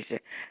salvation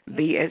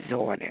be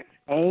exalted.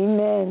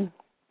 Amen.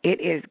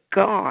 It is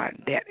God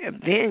that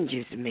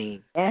avenges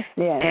me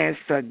and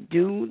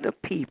subdue the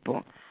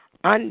people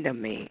under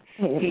me.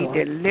 He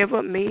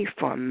delivered me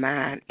from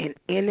mine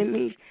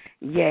enemies.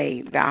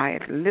 Yea, thou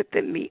hast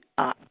lifted me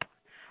up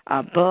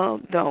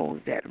above those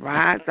that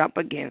rise up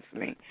against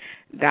me.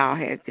 Thou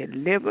hast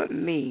delivered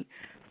me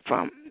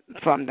from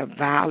the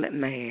violent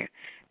man.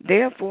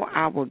 Therefore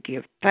I will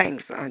give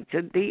thanks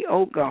unto thee,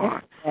 O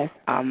God,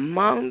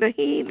 among the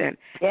heathen,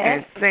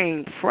 and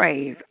sing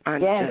praise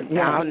unto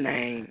thy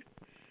name.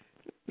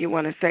 You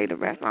want to say the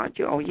rest, aren't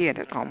you? Oh, yeah,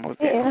 that's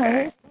almost it.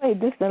 Okay. Wait,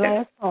 this is the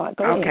last part.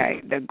 Go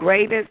ahead. The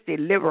greatest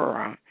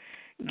deliverer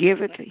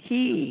giveth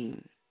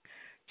heed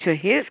to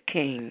his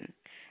king,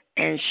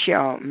 and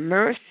shall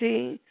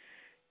mercy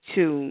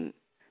to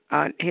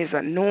his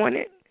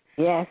anointed,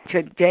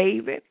 to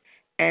David,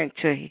 and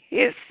to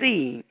his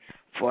seed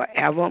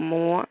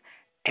forevermore.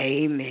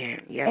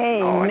 Amen. Yes, Amen.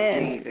 Lord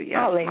Jesus. Yes,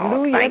 Hallelujah,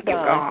 Lord. Thank you,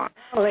 God,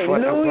 Hallelujah. for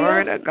the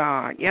word of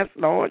God. Yes,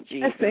 Lord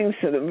Jesus. Blessings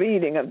to the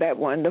reading of that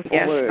wonderful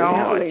word.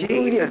 Lord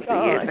Hallelujah, Jesus.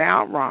 God. He is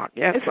our rock.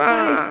 Yes, That's sir.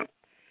 right.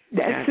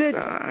 That's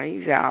it.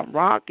 He's our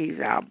rock. He's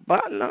our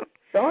butler.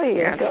 Go ahead.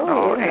 Yes,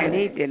 Lord. And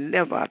he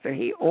delivers us, and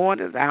he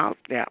orders our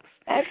steps.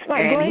 That's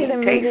right.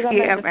 And he takes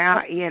care of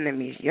our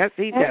enemies. Yes,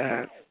 he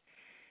does.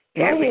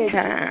 Every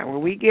time.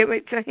 When we give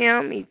it to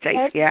him, he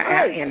takes care of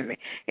our enemy.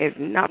 There's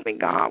nothing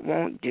God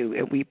won't do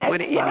if we put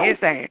it in his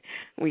hand.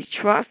 We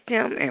trust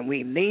him and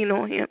we lean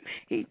on him.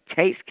 He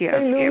takes care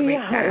of us every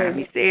time.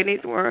 He said in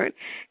his word,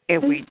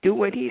 if we do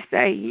what he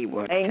say, he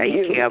will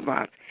take care of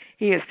us.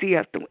 He'll see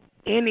us through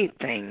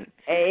anything.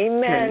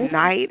 Amen.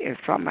 Tonight, if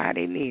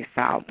somebody needs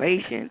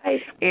salvation,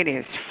 it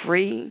is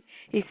free.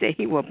 He said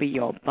he will be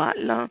your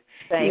butler.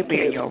 He'll be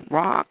your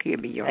rock. He'll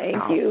be your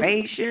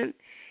salvation.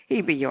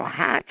 He'll be your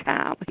high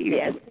top.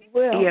 Yes, he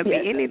will. He'll be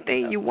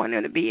anything you want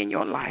him to be in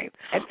your life.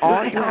 That's All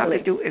right. you have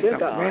to do is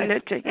surrender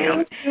to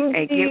him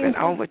and give it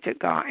over to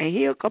God, and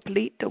he'll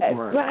complete the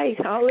work. That's right.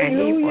 Hallelujah.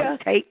 And he will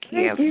take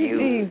care of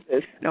you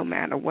Jesus. no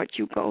matter what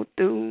you go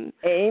through.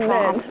 Amen.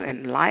 Problems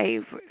in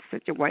life,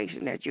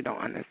 situation that you don't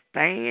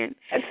understand.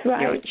 That's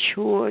right. Your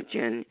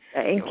children,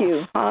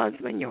 your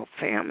husband, your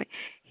family.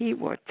 He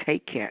will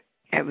take care of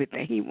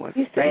everything. He will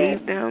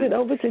save them. Give it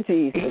over to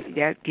Jesus.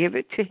 Just give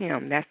it to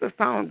him. That's the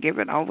song, give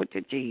it over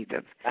to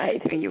Jesus.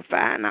 Right. And you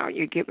find out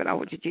you give it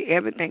over to Jesus,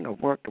 everything will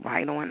work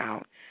right on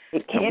out.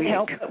 It can't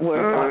help but work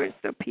out. Encourage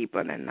the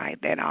people tonight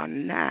that are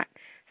not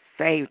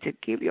saved to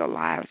give your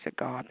lives to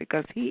God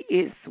because he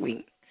is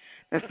sweet.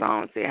 The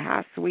song said,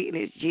 how sweet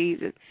is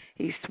Jesus.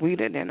 He's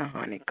sweeter than a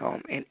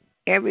honeycomb. And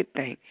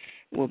everything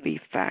will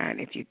be fine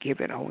if you give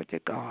it over to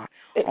God.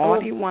 All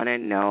he want to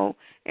know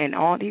and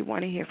all he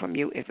want to hear from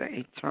you is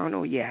an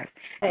eternal yes.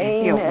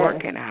 And he'll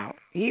work it out.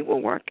 He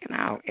will work it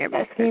out.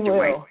 Every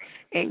situation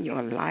in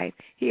your life,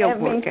 he'll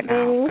work it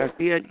out because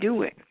he'll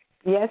do it.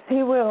 Yes,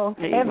 he will.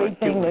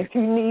 Everything that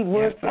you need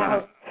worked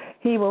out,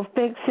 he will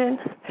fix it.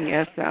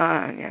 Yes,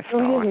 sir. Yes,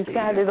 Lord. He's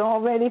got it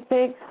already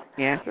fixed.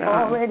 Yes, sir.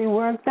 Already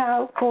worked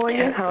out for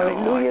you.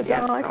 Hallelujah,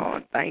 God. Yes,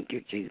 Lord. Thank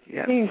you, Jesus.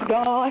 Yes, he's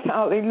God.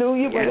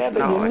 Hallelujah. Yes, whatever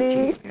Lord, you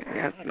need. Jesus.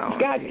 Yes, Lord.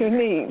 He's got your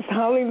needs.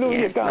 Hallelujah,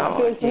 yes, God.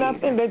 Lord, There's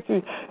nothing that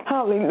you,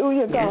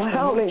 hallelujah, God. Yes,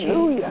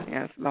 hallelujah.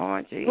 Yes,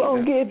 Lord, Jesus.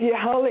 We'll give you,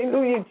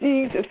 hallelujah,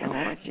 Jesus. Yes,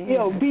 Lord, Jesus. Be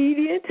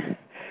obedient.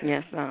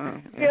 Yes,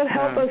 sir. Yes, He'll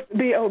help us to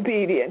be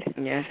obedient.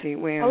 Yes, he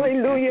will.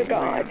 Hallelujah, yes,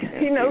 God. Yes,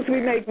 he knows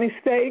we make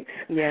mistakes.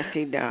 Yes,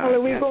 he does.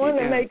 We're going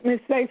to make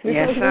mistakes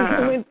because we're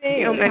human beings.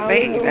 Human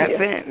beings.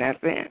 That's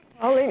it.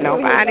 Hallelujah.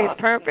 Nobody's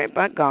perfect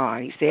but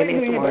God. He said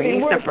his word.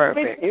 He's the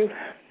perfect.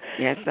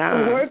 Yes,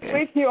 sir. He works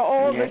with you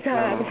all the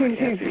time. Lord.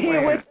 He's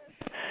here with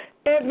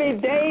every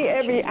day,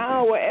 every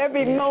hour,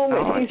 every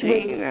moment. Lord, he's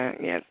with you.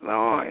 Yes,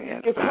 Lord.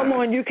 Yes, you come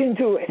on, you can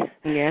do it.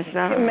 Yes,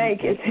 sir. You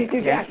make it.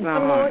 You got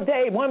one more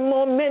day, one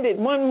more minute,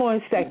 one more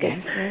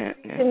second. Yes,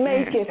 you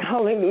make it.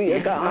 Hallelujah,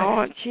 yes, God.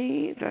 Lord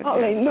Jesus.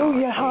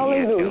 Hallelujah, yes,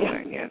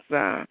 hallelujah. Yes,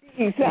 sir.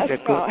 Jesus,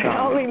 God.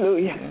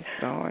 Hallelujah. Yes,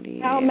 Lord.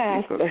 Our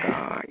Master.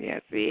 God.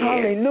 Yes, he is.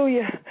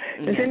 Hallelujah.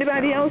 Does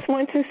anybody else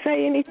want to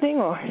say anything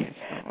or yes,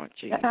 Lord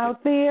Jesus.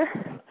 out there?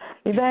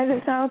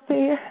 Evangelists out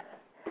there?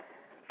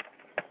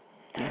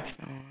 Yes,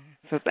 Lord.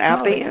 So it's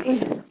out there.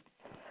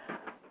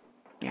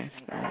 Yes,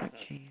 Lord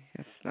Jesus.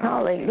 Lord,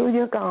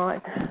 hallelujah,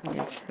 God.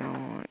 Yes,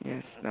 Lord.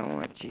 Yes,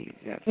 Lord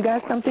Jesus. You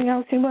got something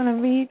else you want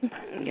to read?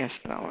 Yes,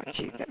 Lord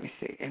Jesus. Let me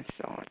see. Yes,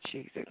 Lord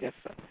Jesus. Yes,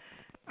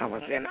 I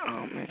was in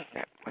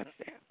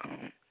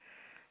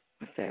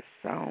what's that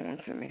song?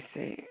 Let me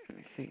see.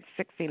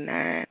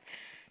 69.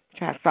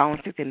 Try Psalm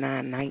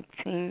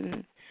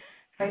 69:19.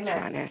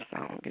 Try that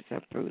song. It's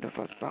a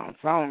beautiful song.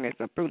 Song is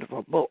a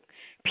beautiful book.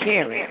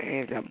 Period.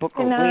 It's a book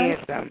of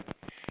wisdom.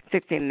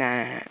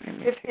 69.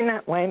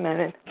 69. Wait a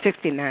minute.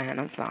 69.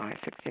 I'm sorry.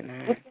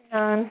 69.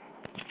 69.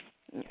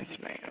 Yes,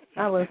 ma'am.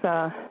 I was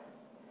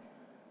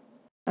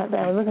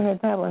looking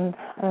at that one,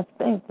 I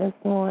think, this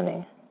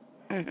morning.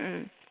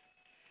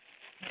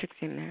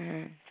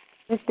 69.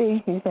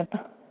 50, you said?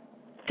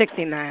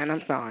 69.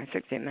 I'm sorry.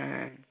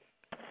 69.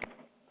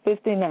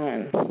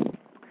 59.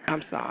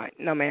 I'm sorry.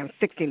 No, ma'am.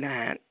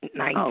 69.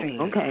 19.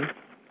 Oh, okay.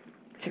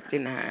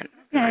 69.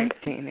 Okay.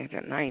 19. Is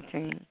it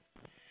 19?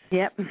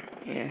 Yep.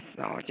 Yes,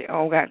 Lord.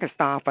 I can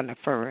start from the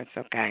first,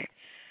 okay?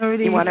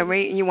 30. You want to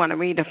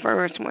read the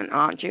first one,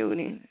 Aunt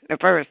Judy? The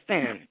first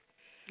 10.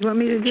 You want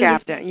me to do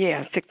chapter?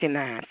 Yeah,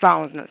 69.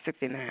 Psalms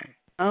 69.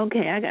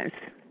 Okay, I got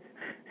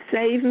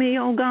save me,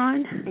 oh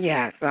God.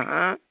 Yes,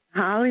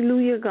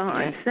 Hallelujah, God.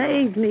 Yes,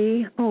 save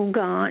me, oh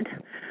God,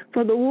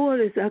 for the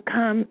waters are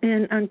come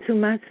in unto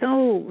my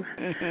soul.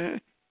 Mm-hmm.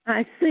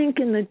 I sink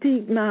in the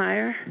deep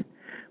mire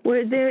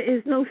where there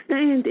is no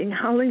standing.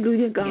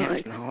 Hallelujah, God.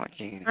 Yes, Lord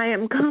Jesus. I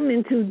am come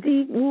into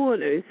deep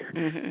waters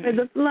where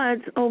the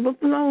floods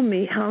overflow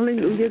me.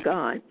 Hallelujah,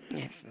 God.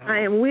 Yes, Lord. I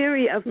am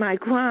weary of my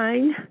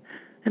crying,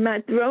 and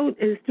my throat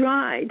is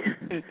dried.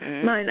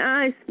 Mine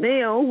eyes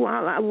fail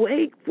while I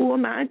wait for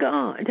my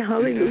God.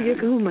 Hallelujah.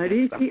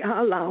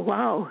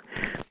 Wow.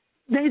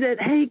 They that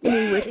hate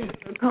me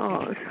with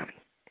cause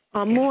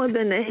are more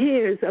than the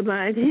hairs of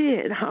my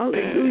head.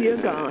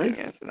 Hallelujah, God.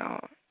 Yes,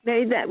 Lord.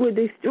 They that would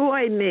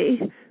destroy me,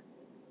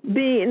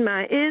 being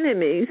my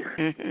enemies,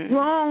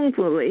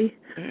 wrongfully,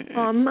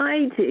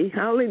 almighty.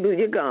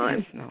 Hallelujah, God.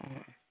 Yes,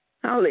 Lord.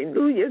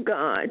 Hallelujah,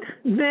 God.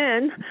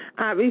 Then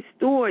I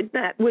restored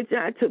that which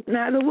I took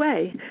not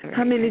away.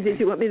 How many did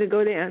you want me to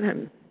go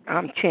down?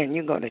 I'm 10.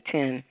 You go to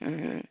 10.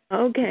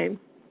 Okay.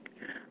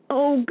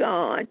 Oh,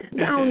 God,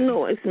 thou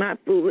knowest my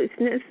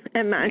foolishness,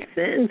 and my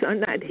sins are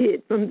not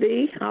hid from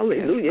thee.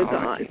 Hallelujah, yes,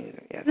 God.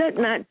 Yes, Let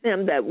not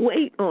them that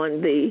wait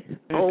on thee,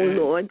 O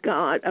Lord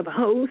God of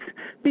hosts,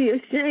 be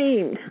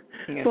ashamed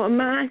for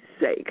my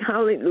sake.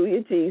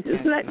 Hallelujah, Jesus.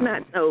 Let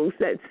not those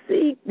that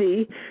seek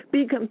thee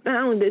be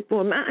confounded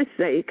for my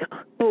sake,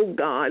 O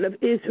God of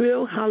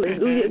Israel.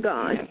 Hallelujah,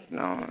 God.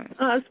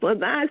 As for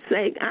thy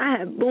sake I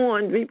have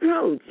borne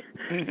reproach.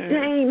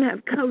 Shame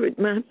have covered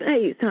my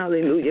face.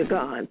 Hallelujah,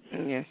 God.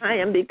 I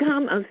am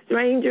become a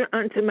stranger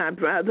unto my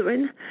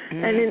brethren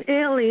and an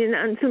alien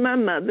unto my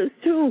mother's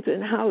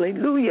children.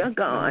 Hallelujah,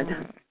 God.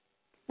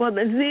 For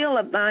the zeal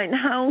of thine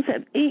house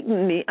hath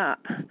eaten me up,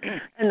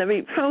 and the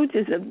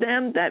reproaches of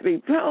them that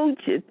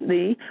reproacheth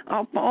thee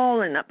are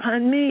fallen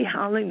upon me.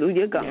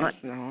 Hallelujah, God. Yes,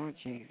 Lord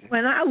Jesus.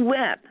 When I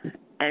wept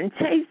and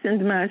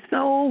chastened my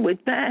soul with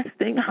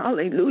fasting,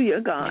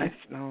 hallelujah, God. Yes,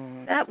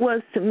 Lord. That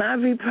was to my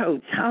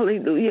reproach.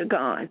 Hallelujah,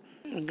 God.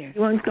 Yes,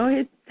 You want to go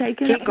ahead and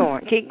take it?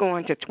 Keep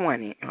going to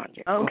 20.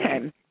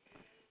 Okay.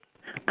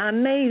 I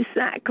made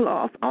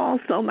sackcloth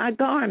also my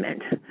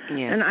garment,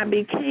 and I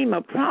became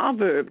a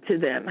proverb to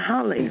them.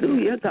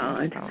 Hallelujah,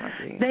 God.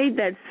 They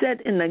that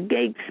sat in the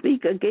gate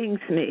speak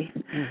against me.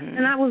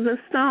 And I was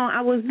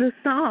the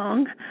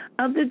song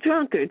of the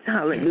drunkards.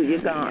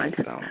 Hallelujah, God.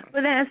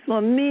 But as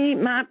for me,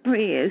 my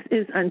prayers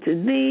is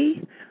unto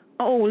thee,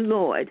 O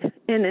Lord,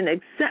 in an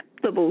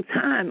acceptable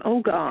time,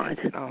 O God.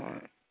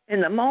 In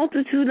the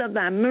multitude of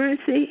thy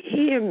mercy,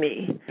 hear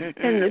me.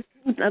 In the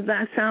truth of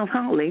thyself,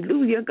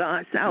 hallelujah,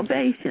 God,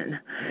 salvation.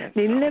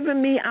 Deliver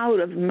me out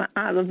of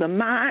the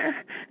mire,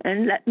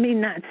 and let me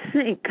not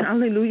sink,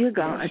 hallelujah,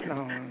 God.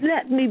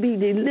 Let me be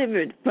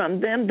delivered from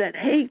them that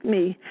hate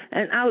me,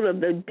 and out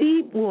of the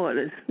deep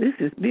waters. This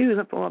is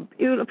beautiful, a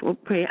beautiful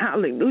prayer,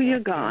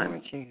 hallelujah,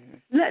 God.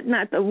 Let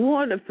not the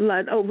water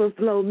flood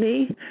overflow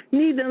me,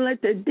 neither let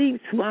the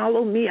deep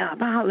swallow me up.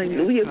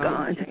 Hallelujah,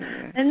 God.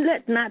 And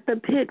let not the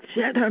pit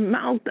shut her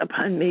mouth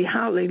upon me.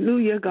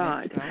 Hallelujah,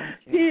 God.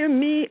 Hear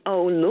me,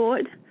 O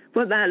Lord,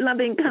 for thy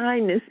loving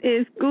kindness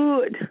is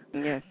good.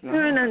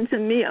 Turn unto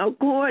me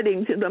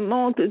according to the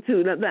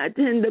multitude of thy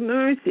tender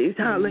mercies.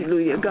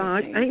 Hallelujah,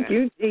 God. Thank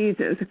you,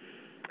 Jesus.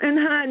 And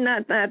hide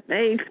not thy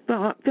face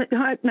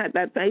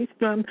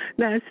from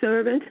thy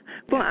servant,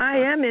 for I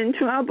am in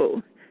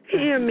trouble.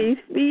 Hear me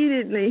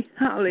speedily.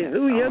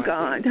 Hallelujah,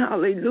 God.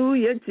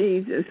 Hallelujah,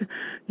 Jesus.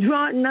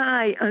 Draw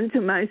nigh unto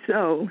my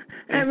soul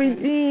and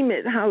redeem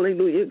it.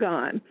 Hallelujah,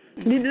 God.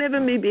 Deliver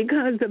me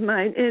because of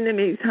mine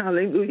enemies.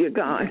 Hallelujah,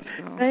 God.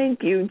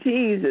 Thank you,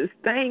 Jesus.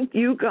 Thank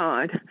you,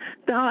 God.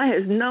 Thou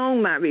hast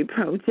known my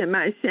reproach and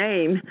my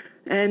shame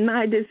and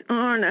my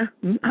dishonor.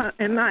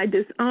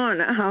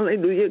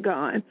 Hallelujah,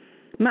 God.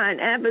 Mine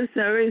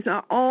adversaries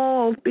are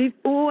all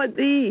before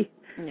thee.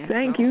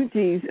 Thank you,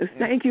 Jesus.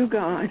 Thank you,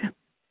 God.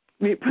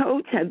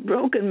 Reproach hath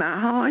broken my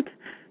heart,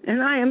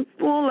 and I am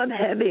full of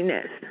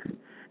heaviness.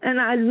 And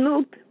I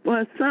looked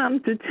for some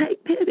to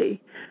take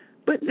pity,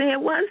 but there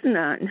was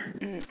none.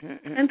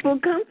 And for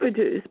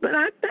comforters, but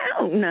I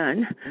found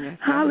none.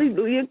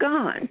 Hallelujah,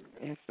 God.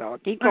 Yes, so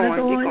keep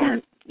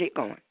going.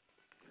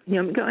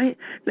 Go ahead.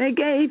 They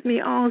gave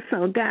me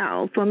also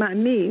gall for my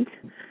meat,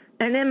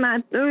 and in my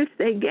thirst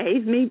they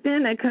gave me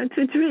vinegar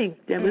to drink.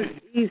 That was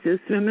Jesus.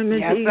 Remember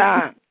Jesus?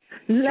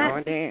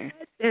 Let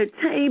their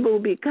table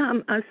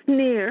become a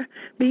snare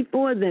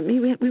before them. He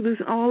was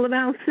all of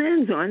our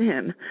sins on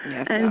him.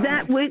 And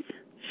that which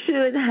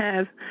should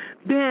have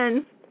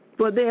been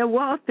for their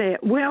welfare,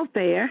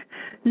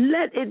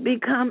 let it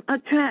become a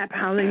trap.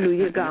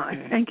 Hallelujah, God.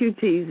 Thank you,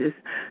 Jesus.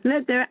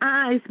 Let their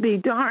eyes be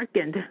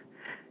darkened,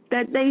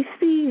 that they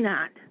see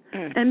not,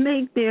 and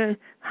make their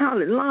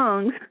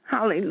lungs,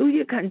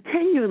 hallelujah,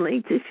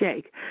 continually to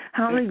shake.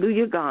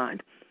 Hallelujah,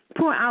 God.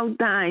 Pour out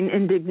thine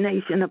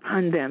indignation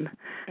upon them,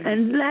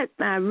 and let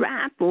thy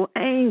wrathful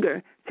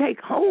anger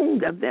take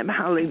hold of them.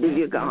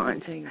 Hallelujah,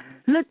 God.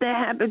 Let their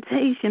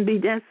habitation be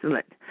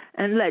desolate,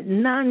 and let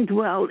none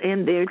dwell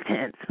in their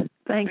tents.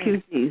 Thank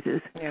you,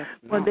 Jesus.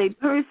 For they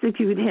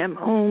persecute him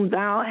whom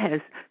thou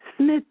hast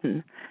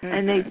smitten,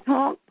 and they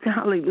talk,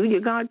 hallelujah,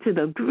 God, to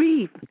the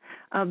grief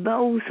of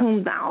those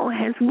whom thou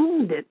hast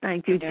wounded.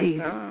 Thank you,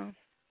 Jesus.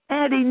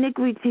 Add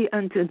iniquity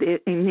unto their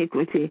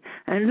iniquity,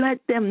 and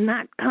let them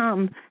not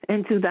come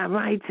into thy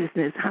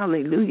righteousness.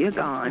 Hallelujah,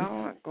 God.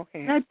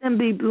 Let them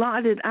be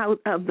blotted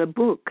out of the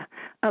book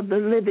of the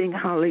living.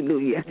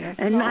 Hallelujah.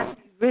 And not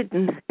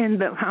written in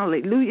the,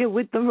 hallelujah,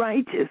 with the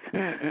righteous.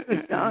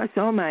 God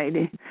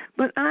Almighty.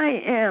 But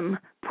I am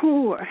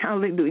poor,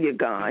 hallelujah,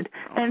 God,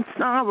 and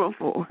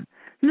sorrowful.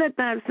 Let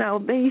thy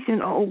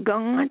salvation, O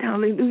God,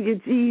 hallelujah,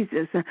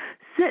 Jesus,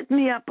 set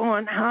me up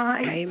on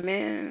high.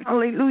 Amen.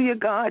 Hallelujah,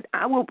 God.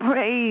 I will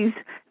praise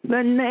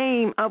the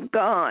name of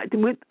God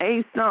with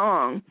a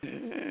song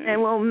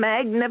and will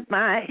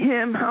magnify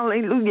him,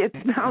 hallelujah,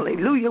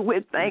 hallelujah,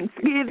 with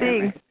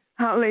thanksgiving.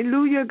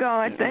 Hallelujah,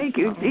 God. Thank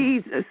you,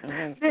 Jesus.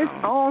 This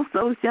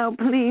also shall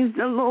please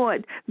the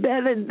Lord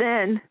better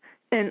than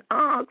an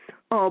ox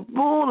or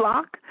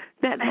bullock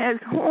that has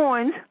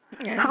horns,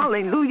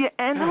 hallelujah,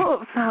 and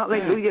hoofs.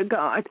 Hallelujah,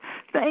 God.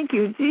 Thank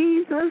you,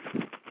 Jesus.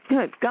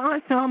 Good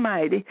God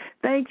Almighty.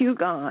 Thank you,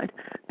 God.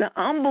 The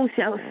humble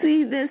shall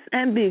see this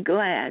and be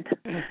glad,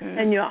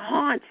 and your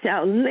heart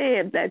shall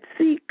live that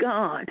seek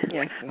God.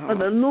 Yes, For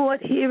the Lord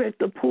heareth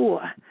the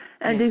poor,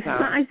 and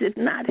despiseth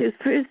not his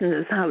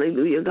prisoners.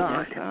 Hallelujah,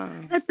 God.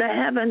 Let the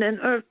heaven and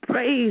earth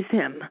praise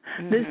him,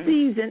 the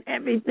seas and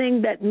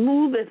everything that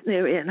moveth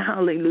therein.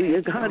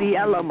 Hallelujah, God.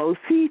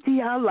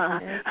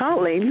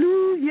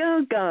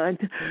 Hallelujah, God.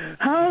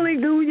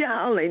 Hallelujah,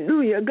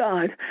 hallelujah,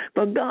 God.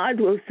 For God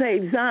will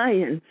save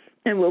Zion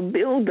and will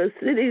build the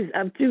cities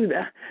of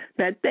Judah,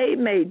 that they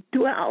may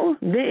dwell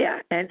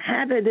there and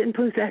have it in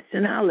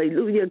possession.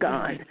 Hallelujah,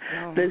 God.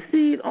 The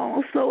seed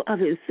also of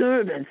his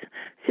servants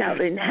shall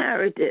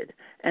inherit it,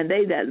 and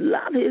they that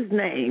love his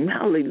name,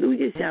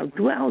 hallelujah, shall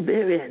dwell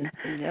therein.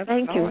 Yes,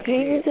 Thank you, Lord,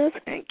 Jesus.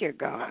 Thank you,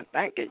 God.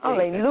 Thank you, Jesus.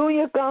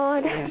 Hallelujah,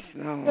 God. Yes,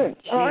 Lord. Good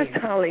God.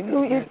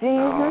 Hallelujah, Yes, Jesus.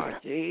 Lord,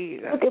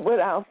 Jesus. Look at what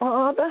our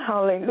Father,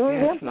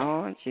 hallelujah, Yes,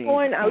 Lord, Jesus.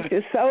 pouring out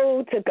your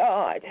soul to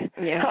God.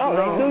 Yes,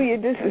 Hallelujah.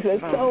 Lord. This is a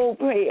Yes, soul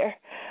prayer.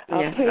 A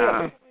Yes, prayer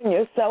Lord. pouring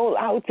your soul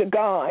out to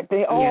God,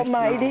 the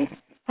Almighty. Lord.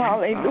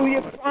 Hallelujah.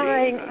 Lord,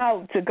 Crying Jesus.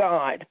 out to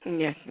God.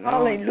 Yes, Lord.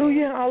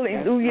 Hallelujah.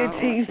 Hallelujah, Yes,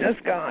 Lord. Jesus,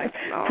 God.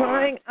 Yes, Lord.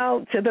 Crying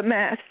out to the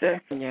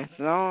Master. Yes,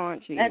 Lord,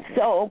 Jesus. That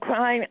soul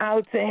crying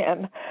out to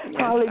him. Yes,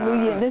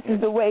 Hallelujah. Lord. This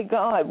is the way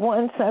God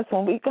wants us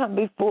when we come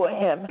before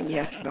him.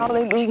 Yes, Lord.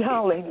 Hallelujah.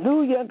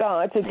 Hallelujah,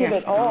 God, to give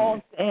Yes, it all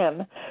Lord. to him.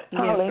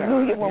 Yes,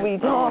 Hallelujah. Lord. When we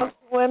Yes, talk Lord.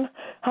 to him,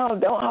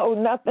 don't hold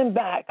nothing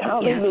back.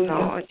 Hallelujah. Yes,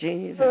 Lord,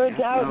 Jesus. Purge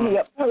Yes, out, Lord.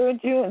 he'll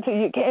purge you until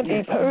you can't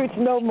Yes, be purged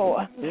no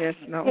more. Yes,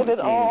 Lord, Give it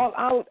Jesus. all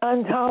out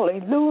unto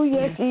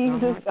hallelujah, Yes,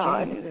 Jesus, Lord,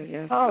 God. Jesus.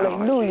 Yes,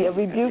 Hallelujah. Lord, Jesus.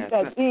 Rebuke Yes,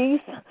 that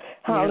beast.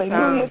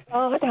 Hallelujah,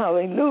 God.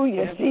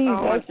 Hallelujah, Yes, Jesus,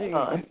 Lord, Jesus.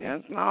 God.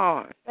 Yes,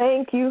 Lord.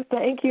 Thank you,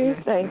 thank you,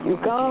 Yes, thank you,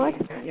 Lord, God.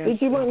 Jesus. Yes,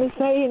 Did you want Lord. to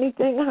say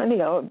anything,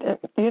 honey?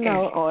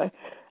 Or,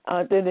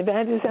 or did the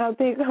evangelist out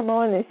there come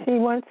on and she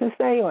wants to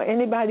say, or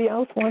anybody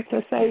else wants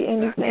to say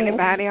anything?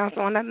 Anybody else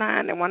on the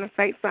line that want to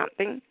say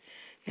something?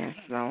 Yes,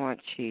 Lord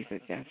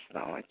Jesus. Yes,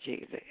 Lord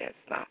Jesus. Yes,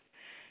 Lord.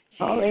 Jesus.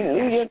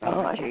 Hallelujah, Yes,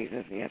 Lord God.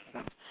 Jesus. Yes,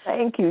 Lord.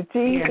 Thank you,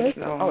 Jesus. Yes,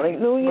 Lord.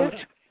 Hallelujah.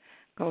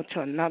 Go to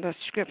another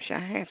scripture.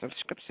 I have some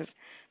scriptures.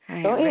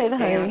 Go ahead,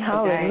 honey.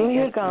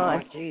 Hallelujah, yes, God.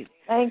 Lord Jesus.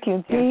 Thank you,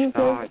 Yes, Jesus.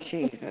 Lord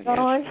Jesus. Yes, God,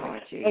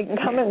 Lord Jesus. they can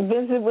come and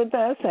visit with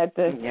us at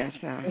the Yes,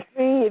 sir.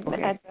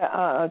 at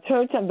the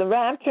Church of the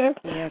Rapture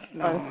Yes,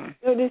 Lord. on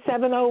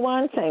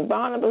 3701 St.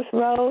 Barnabas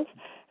Road.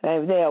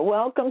 They are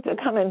welcome to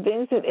come and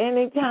visit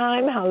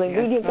anytime.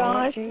 Hallelujah, Yes, God.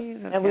 Lord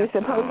Jesus. And we're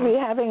supposed to be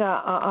having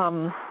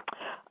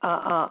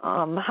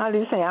how do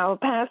you say, our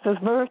pastor's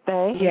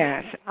birthday.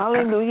 Yes.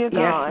 Hallelujah,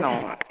 God. Yes,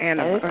 Lord. And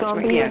it's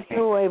going to be a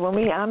joy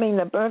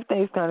the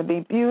birthday is going to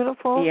be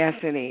beautiful. Yes,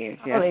 it is.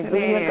 Yes,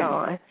 Hallelujah, it is.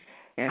 God.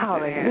 Yes,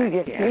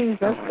 Hallelujah, yes, Jesus,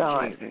 Lord,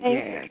 God. Jesus.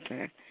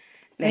 Yes.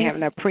 They're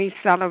having a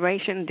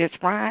pre-celebration this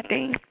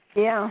Friday.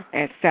 Yeah.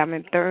 At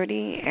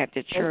 7:30 at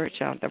the Church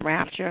of the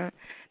Rapture,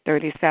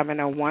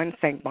 3701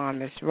 St.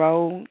 Barnabas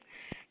Road.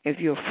 If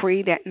you're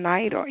free that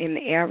night or in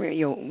the area,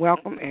 you're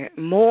welcome and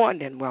more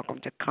than welcome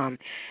to come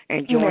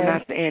and join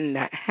us in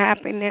the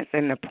happiness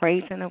and the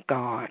praising of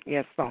God.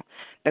 Yes, so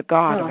the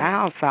God of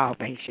our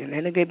salvation,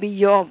 and it could be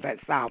your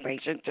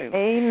salvation too.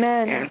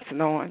 Amen. Yes,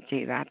 Lord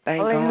Jesus. I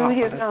thank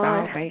Hallelujah, God for the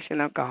God.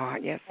 salvation of God.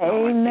 Yes,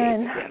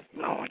 Amen. Lord Jesus. Yes,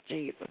 Lord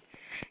Jesus.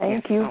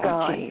 Thank yes, you, Lord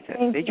God. Jesus.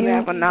 Thank Did you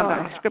have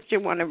another scripture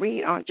you want to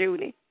read, Aunt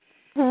Judy?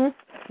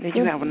 Did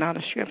you have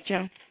another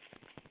scripture?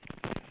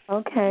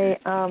 Okay.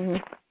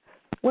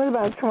 What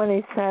about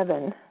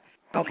 27?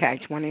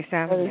 Okay,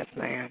 27. Yes,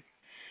 ma'am.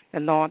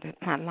 The Lord is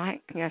my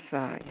light. Yes,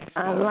 sir. Yes,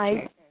 I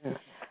like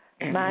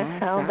my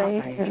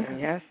salvation.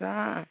 Yes,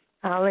 sir.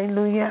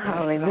 Hallelujah.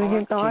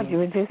 Hallelujah, God. You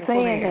were just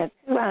saying that,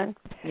 right?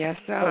 Yes,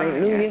 sir.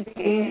 Hallelujah, yes,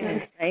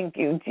 Jesus. Thank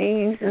you,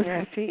 Jesus.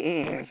 Yes, he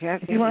is.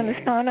 Yes, you want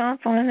to start off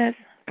on this?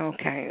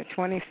 Okay,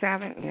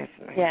 27. Yes,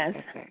 ma'am. Yes.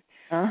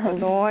 The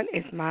Lord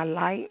is my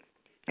light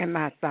and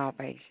my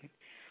salvation.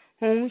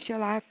 Whom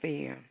shall I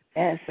fear?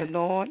 Yes. The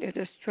Lord is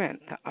the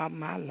strength of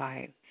my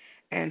life,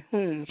 and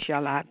whom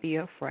shall I be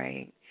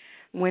afraid?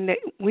 When the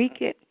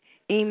wicked,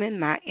 even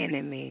my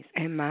enemies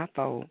and my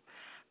foes,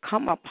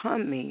 come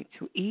upon me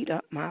to eat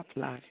up my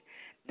flesh,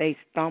 they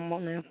stumble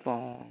and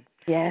fall.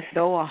 Yes.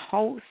 Though a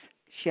host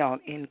shall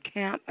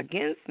encamp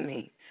against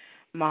me,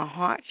 my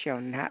heart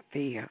shall not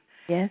fear.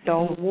 Yes.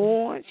 Though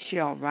war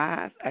shall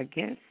rise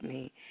against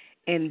me,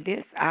 in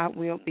this I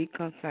will be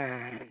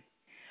concerned.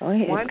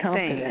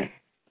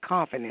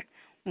 Confident.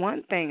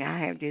 One thing I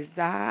have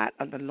desired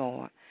of the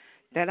Lord,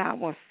 that I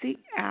will seek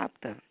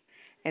after,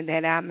 and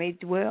that I may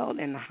dwell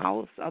in the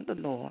house of the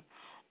Lord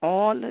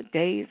all the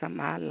days of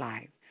my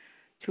life,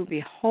 to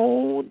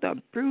behold the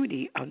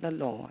beauty of the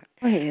Lord,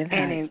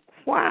 and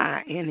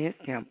inquire in his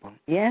temple.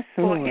 Yes,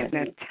 For Lord. in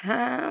the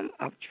time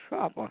of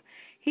trouble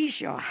he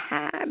shall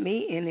hide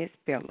me in his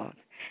pillows.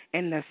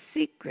 In the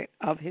secret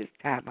of his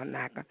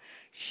tabernacle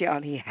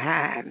shall he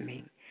hide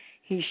me.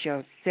 He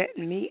shall set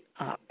me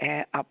up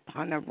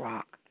upon a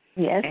rock.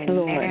 Yes, and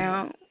Lord.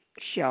 now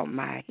shall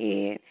my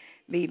head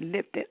be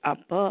lifted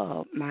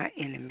above my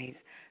enemies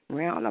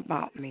round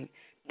about me.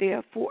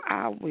 Therefore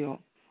I will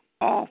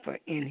offer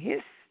in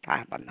his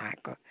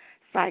tabernacle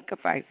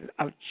sacrifices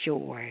of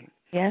joy.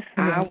 Yes,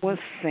 I Lord. will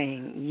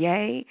sing,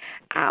 yea,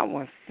 I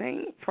will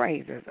sing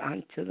praises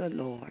unto the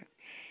Lord.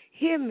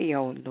 Hear me,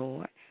 O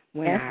Lord,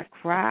 when Yes. I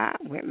cry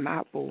with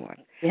my voice.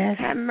 Yes.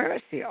 Have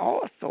mercy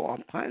also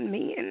upon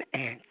me and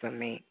answer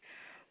me.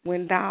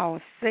 When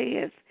thou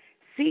sayest,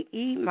 seek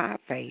ye my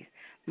face,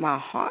 my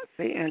heart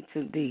say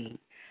unto thee,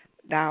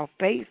 thy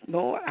face,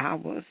 Lord, I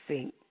will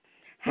seek.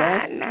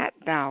 Yes. Hide not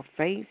thou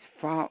face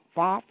far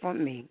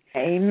from me.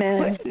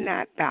 Amen. Put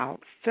not thou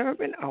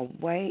servant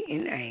away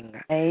in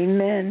anger.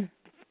 Amen.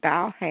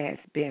 Thou hast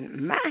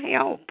been my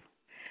help.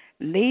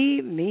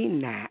 Leave me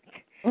not.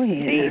 Oh,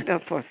 yeah. Neither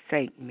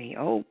forsake me,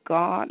 O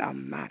God of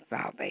my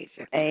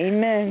salvation.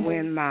 Amen.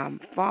 When my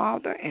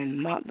father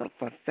and mother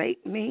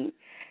forsake me,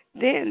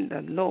 then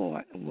the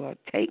Lord will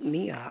take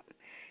me up.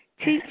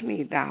 Teach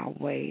me thy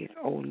ways,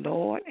 O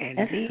Lord, and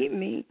Yes. lead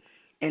me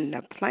in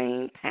the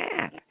plain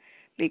path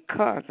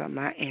because of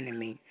my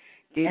enemy.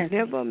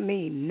 Deliver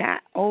me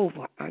not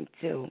over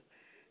unto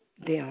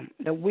them,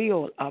 the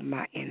will of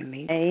my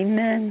enemies.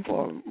 Amen.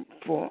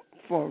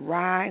 For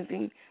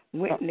rising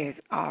witness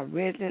are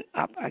risen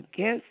up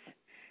against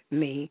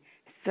me,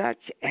 such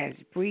as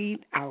breathe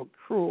out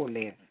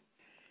cruelly.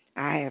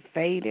 I have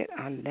faded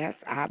unless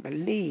I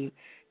believe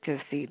to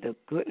see the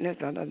goodness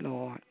of the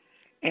Lord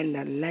in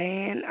the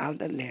land of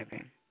the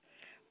living.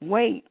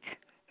 Wait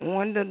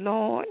on the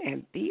Lord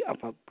and be of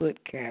a good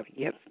care.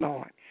 Yes,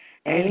 Lord.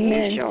 And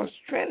Amen. he shall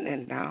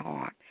strengthen thy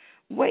heart.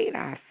 Wait,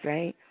 I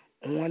say,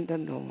 on the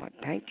Lord.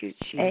 Thank you,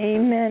 Jesus.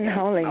 Amen. Yes,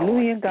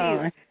 Hallelujah, Lord.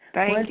 God.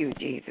 Thank you,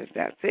 Jesus.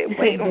 That's it. You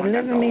Wait said, on the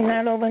deliver me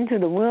Lord. not over into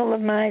the will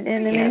of mine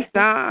enemies. Yes,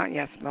 God.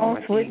 Yes, Lord.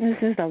 False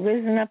witnesses are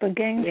risen up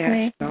against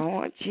me. Yes,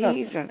 Lord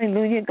Jesus.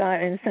 Hallelujah,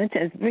 God. And such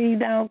as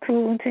breathe out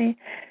cruelty.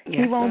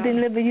 Yes, He won't God.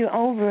 deliver you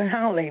over.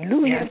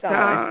 Hallelujah, Yes, God.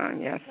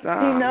 God. Yes,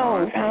 God. He knows.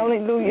 Lord.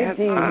 Hallelujah, Yes,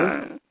 Jesus.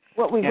 God.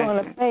 What we're Yes.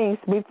 going to face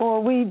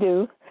before we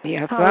do.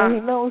 Yes, Hallelujah.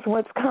 God. He knows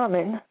what's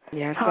coming.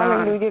 Yes,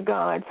 Hallelujah,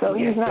 God. So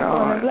Yes, he's not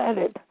going to let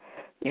it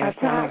Yes,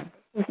 attack.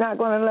 He's not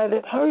going to let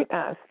it hurt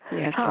us.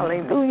 Yes,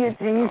 Hallelujah,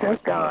 Jesus,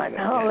 God.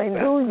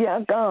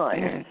 Hallelujah, God.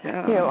 Yes,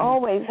 He'll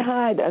always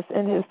hide us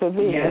in his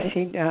provision. Yes,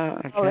 he does.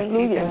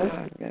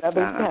 Hallelujah. Yes, Of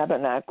his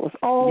tabernacles.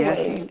 Always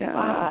Yes, he does.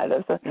 hide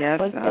us.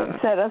 Yes, and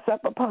set us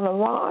up upon a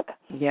rock.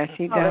 Yes,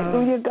 he does.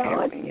 Hallelujah,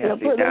 God. Yes, He'll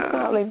he put us, does.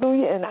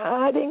 hallelujah, in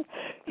hiding.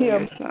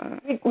 He'll,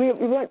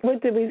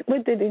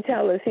 what did he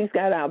tell us? He's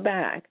got our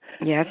back.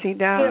 Yes, he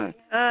does.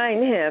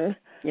 Behind him.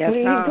 Yes,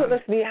 He put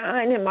us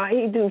behind him.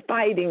 He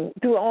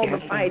do all the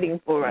fighting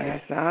for us.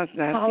 Yes, yes,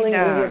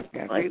 hallelujah.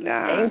 Yes, he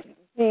does. Thank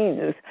you,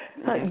 Jesus.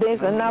 Yes, There's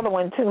another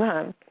one too,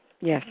 hon.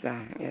 Yes,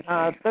 sir.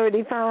 Yes,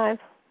 35.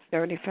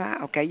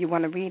 35. Okay, you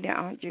want to read that,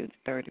 aren't you?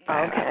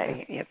 35.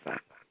 Okay. Yes, sir.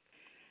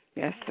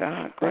 Yes,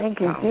 sir. Thank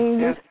you,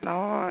 Jesus. Yes,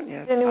 Lord.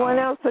 Yes, anyone Lord.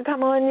 else to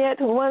come on yet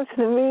who wants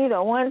to read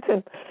or wants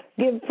to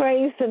give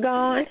praise to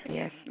God?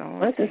 Yes,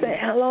 Lord. Wants to say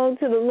hello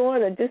to the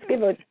Lord or just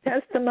give a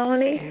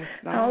testimony? Yes,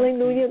 Lord.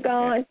 Hallelujah,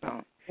 God. Yes,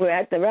 Lord. We're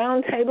at the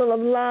round table of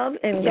love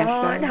in Yes,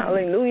 God. sir.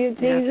 Hallelujah,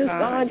 Jesus. Yes, sir.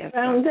 God's Yes,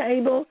 round sir.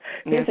 table.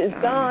 Yes, This is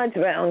sir. God's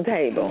round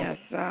table. Yes,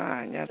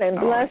 sir. Yes, And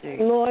bless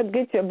the Lord,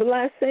 get your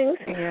blessings.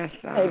 Yes,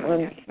 sir. Like when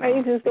Yes,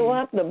 praises go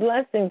up, the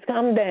blessings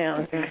come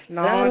down. Yes, And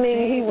I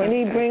mean, when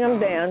He bring them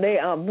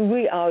down,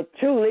 we are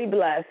truly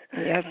blessed.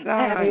 Yes, sir.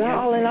 Have you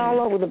hauling all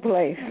over the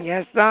place.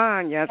 Yes,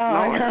 sir. Yes,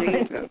 Lord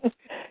Jesus.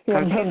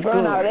 You'll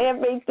burn out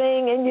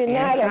everything and you're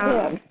not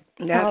of Him.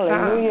 Yes,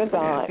 hallelujah, sir.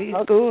 God. Yes,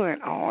 he's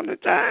good all the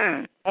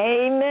time.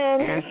 Amen.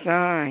 Yes,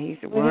 sir.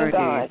 He's worthy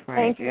to be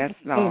praised. Yes,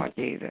 Lord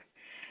Jesus.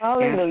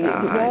 Hallelujah.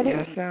 Yes, You ready?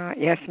 Yes, sir.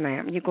 Yes,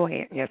 ma'am. You go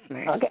ahead. Yes,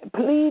 ma'am. Okay.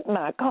 Plead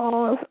my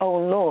cause, O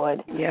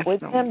Lord, Yes,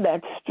 with Lord. them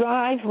that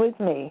strive with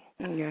me.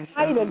 Yes,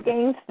 Fight sir.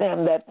 against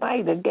them that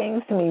fight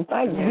against me.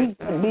 Fight Yes, beat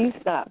the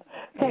beast up.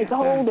 Take Yes,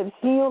 hold of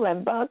shield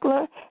and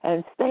buckler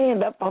and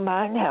stand up for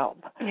mine help.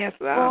 Yes,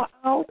 sir. Draw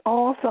out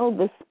also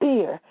the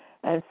spear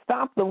and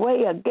stop the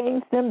way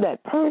against them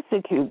that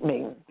persecute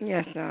me.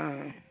 Yes,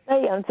 sir.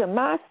 Say unto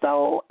my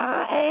soul,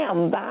 I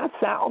am thy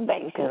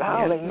salvation.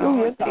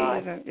 Hallelujah,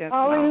 God. Yes,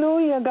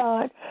 Hallelujah,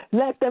 God.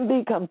 Let them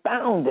be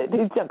confounded.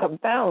 He shall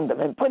confound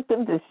them and put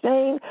them to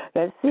shame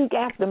that seek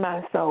after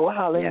my soul.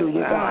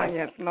 Hallelujah, God.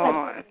 Yes,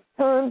 Lord.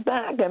 Turned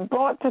back and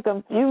brought to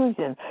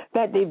confusion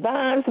that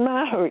divides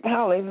my hurt.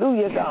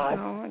 Hallelujah, God.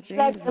 Lord,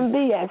 let them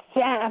be as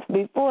chaff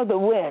before the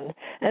wind,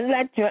 and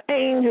let your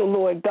angel,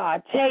 Lord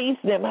God, chase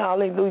them.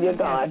 Hallelujah,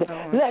 God.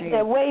 Lord, let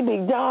their way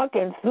be dark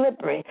and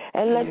slippery,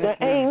 and let the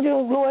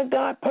angels, Lord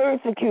God,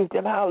 persecute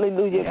them.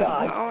 Hallelujah,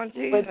 God. Lord,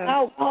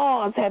 without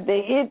cause have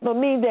they hid for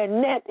me their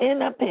net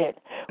in a pit,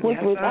 which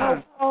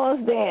without cause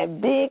they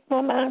have digged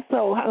for my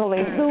soul.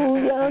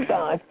 Hallelujah,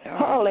 God.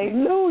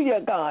 Hallelujah,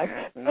 God.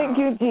 Thank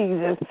you,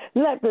 Jesus.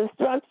 Let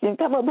destruction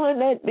come upon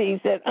that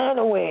beast at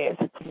unawares,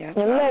 and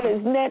let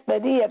his net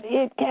that he hath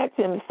hid catch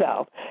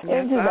himself.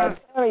 Into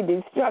that very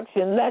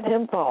destruction let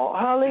him fall.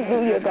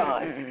 Hallelujah,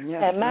 God.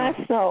 And my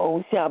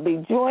soul shall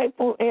be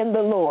joyful in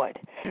the Lord.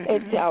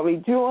 It shall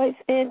rejoice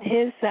in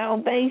his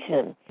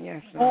salvation.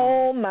 Yes,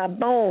 All my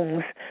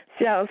bones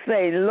shall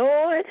say,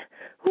 Lord,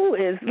 who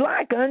is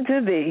like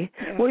unto thee,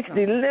 which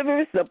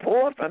delivers the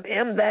poor from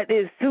him that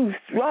is too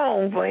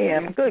strong for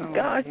him. Yes, Good Lord.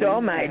 gosh Yes,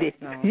 Almighty.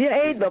 Lord.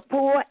 Yea, the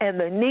poor and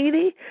the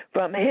needy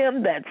from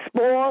him that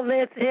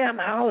spoileth him.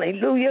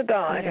 Hallelujah,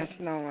 God. Yes,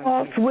 Lord.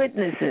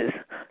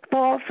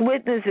 False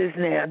witnesses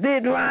now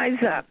did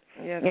rise up.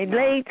 Yes, They Lord.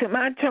 laid to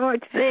my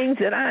charge things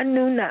that I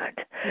knew not.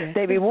 Yes.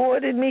 They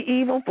rewarded me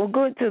evil for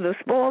good to the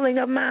spoiling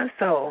of my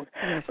soul.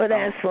 Yes, But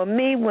Lord. as for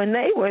me, when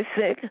they were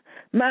sick,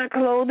 my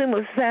clothing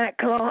was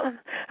sackcloth.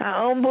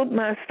 I humbled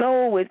my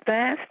soul with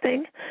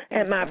fasting,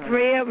 and my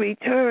prayer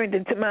returned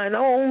into mine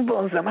own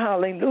bosom.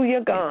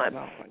 Hallelujah, God.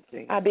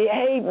 Yes, I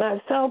behaved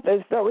myself as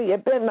though he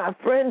had been my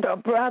friend or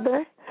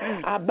brother.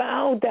 I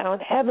bowed down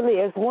heavily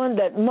as one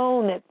that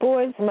moaneth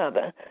for his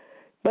mother.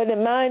 But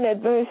in mine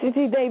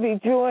adversity they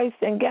rejoiced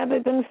and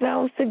gathered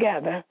themselves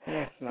together.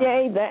 Yes,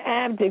 Yea, the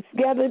abjects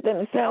gathered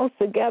themselves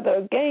together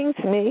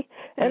against me,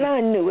 and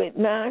I knew it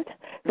not.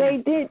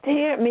 They did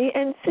tear me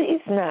and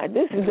ceased not.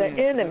 This is the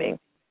enemy.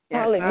 Yes,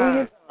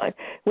 Hallelujah, God.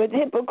 With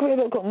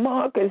hypocritical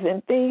mockers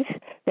and thieves,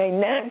 they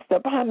gnashed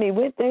upon me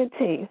with their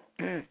teeth.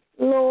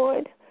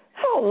 Lord,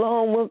 how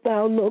long wilt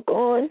thou look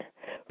on?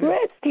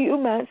 Rescue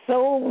my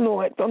soul,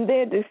 Lord, from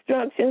their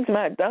destructions,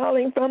 my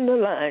darling from the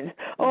lines.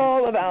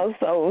 All of our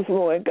souls,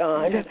 Lord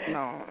God. Yes,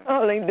 Lord.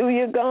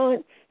 Hallelujah,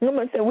 God. I'm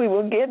going to say we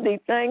will give thee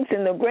thanks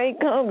in the great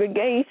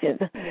congregations.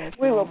 Yes,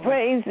 we will Lord.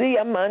 praise thee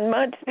among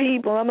much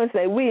people. I'm going to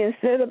say we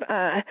instead of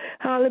I.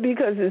 Hallelujah,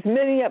 because there's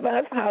many of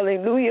us,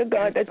 hallelujah,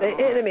 God, that the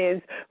enemy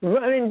is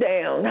running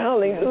down.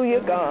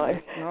 Hallelujah,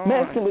 God.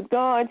 Messing with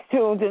God's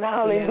children.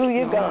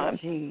 Hallelujah, God.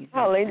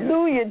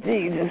 Hallelujah,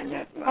 Jesus.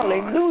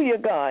 Hallelujah,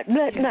 God.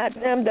 Let not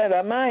them that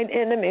are mine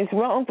enemies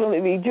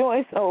wrongfully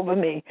rejoice over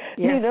me.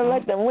 Neither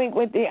let them wink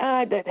with the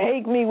eye that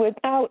hate me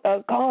without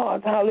a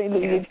cause.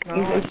 Hallelujah,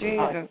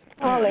 Jesus.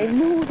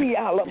 Hallelujah,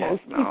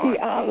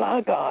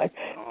 Allah, God.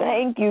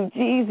 Thank you,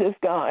 Jesus,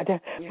 God.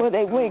 For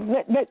they wink,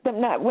 let them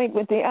not wink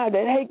with the eye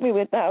that hate me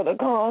without a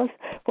cause.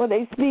 For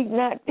they speak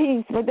not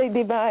peace, but they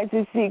devise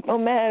deceitful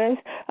manners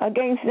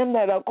against them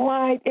that are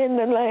quiet in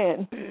the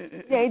land.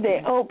 Yea,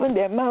 they opened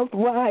their mouth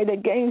wide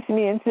against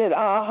me and said,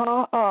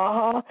 aha,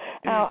 aha,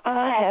 how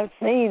I have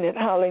seen it.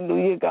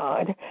 Hallelujah,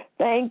 God.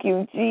 Thank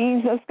you,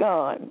 Jesus,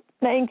 God.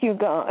 Thank you,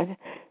 God.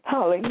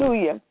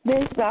 Hallelujah.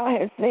 This thou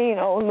hast seen,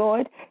 O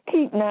Lord.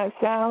 Keep not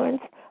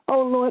silence.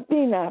 O Lord,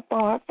 be not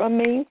far from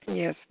me.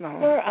 Yes, Lord.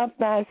 Stir up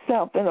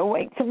thyself and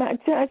awake to my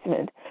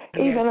judgment,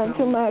 even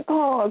unto my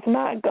cause,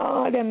 my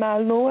God and my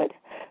Lord.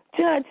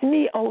 Judge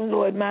me, O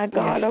Lord, my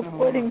God,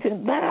 according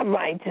to thy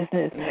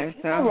righteousness.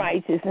 Thy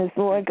righteousness,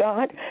 Lord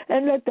God,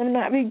 and let them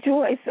not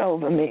rejoice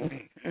over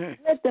me.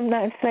 Let them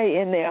not say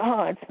in their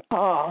hearts,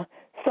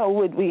 so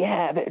would we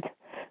have it.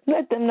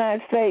 Let them not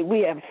say,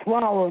 we have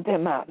swallowed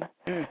him up.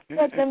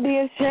 Let them be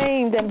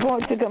ashamed and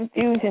brought to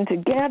confusion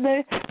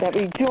together that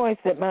rejoice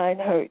at mine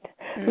hurt.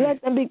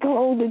 Let them be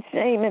clothed with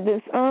shame and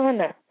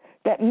dishonor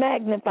that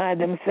magnify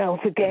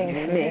themselves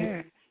against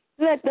me.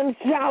 Let them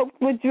shout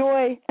with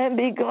joy and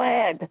be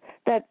glad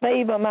that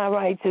favor my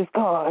righteous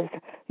cause.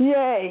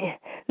 Yea,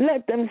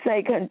 let them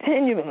say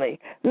continually,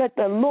 let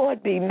the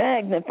Lord be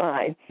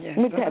magnified,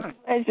 which has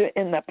pleasure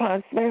in the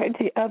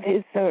prosperity of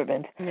his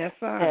servant.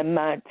 And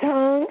my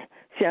tongue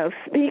shall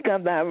speak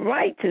of thy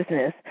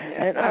righteousness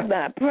and of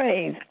thy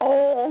praise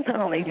all,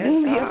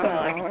 hallelujah,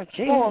 God,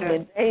 all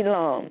the day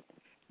long.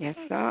 Yes,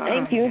 sir.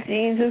 Thank you,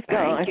 Jesus,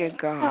 God. Thank you,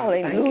 God.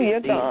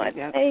 Hallelujah, God.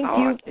 Thank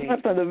you,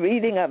 God, for the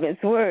reading of his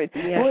word.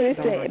 What it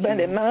say? But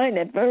in mine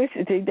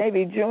adversity, they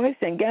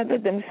rejoiced and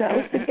gathered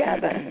themselves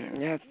together.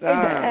 Yes,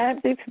 sir.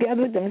 The abjects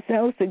gathered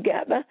themselves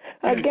together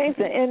against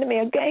the enemy,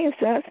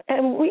 against us,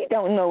 and we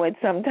don't know it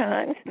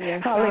sometimes.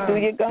 Yes,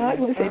 hallelujah, God.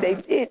 We say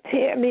they did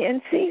tear me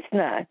and cease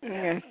not.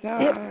 Yes,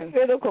 sir.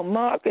 Hypocritical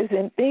mockers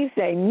and thieves,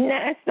 they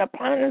gnashed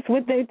upon us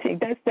with their teeth.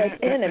 That's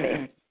that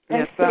enemy.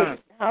 Yes, sir.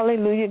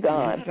 Hallelujah,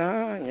 God. Yes,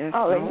 sir. Yes,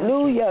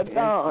 hallelujah,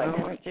 God.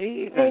 Lord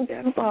Jesus. Thank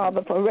you,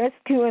 Father, for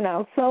rescuing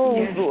our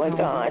souls, Lord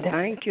God.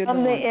 Thank you,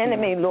 from Lord. the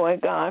enemy,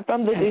 Lord God,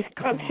 from the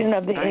destruction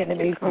of the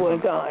enemies,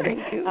 Lord God.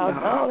 Our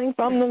darling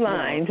from the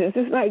lines. It's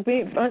just like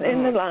being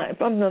in the line,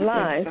 from the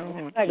lines.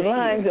 Like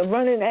lines are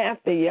running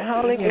after you.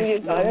 Hallelujah,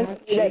 God.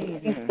 That's the way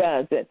that peace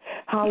does it.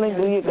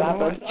 Hallelujah, God.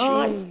 But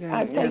God,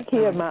 I take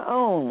care of my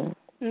own.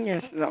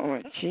 Yes,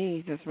 Lord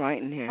Jesus,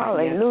 right now.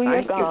 Hallelujah,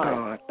 yes, thank God. You,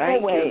 God.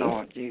 Thank Always. you,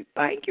 Lord Jesus.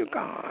 Thank you,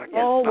 God. Yes,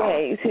 always.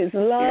 Lord. His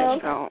love.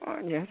 Yes,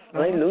 Lord. Yes,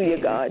 Lord. Hallelujah,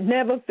 Jesus. God.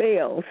 Never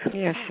fails.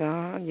 Yes,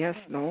 sir. Yes,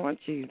 Lord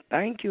Jesus.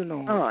 Thank you,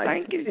 Lord.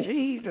 Thank you,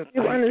 Jesus.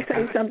 You want to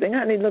say something,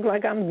 honey? Look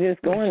like I'm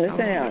just going to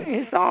town.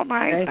 It's all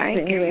right.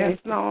 Thank you. Yes,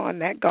 Lord.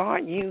 That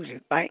God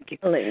uses. Thank you.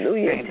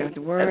 Hallelujah. And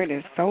the word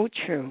is so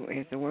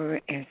true. The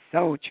word is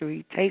so true.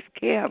 He takes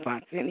care of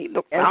us and he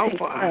looks out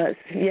for us.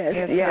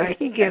 Yes.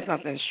 He gives us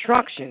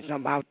instructions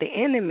about the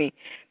enemy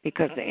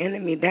because the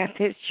enemy, that's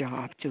his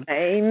job to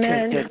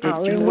Amen.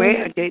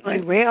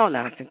 derail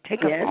us and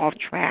take us off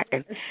track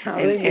and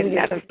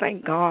let us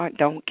think God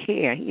don't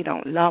care. He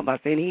don't love us,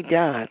 and he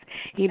does.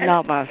 He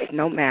loves us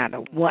no matter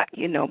what,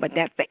 but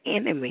that's the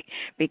enemy,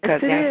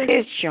 because that's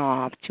his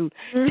job to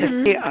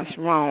steer us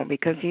wrong,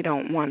 because he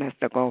don't want us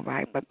to go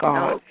right. But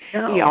God,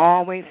 he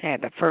always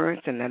had the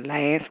first and the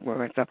last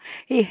word. So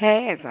he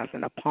has us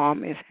in the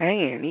palm of his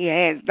hand. He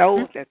has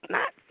those that's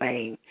not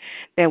saved,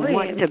 that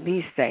want to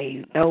be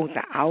saved. Those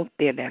are out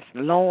there that's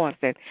lost,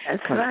 that's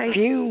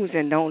confused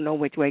and don't know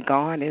which way.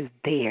 God is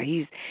there.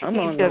 He's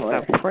just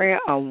a prayer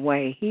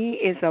away. He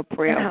is a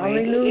prayer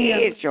away. He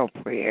is your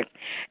prayer,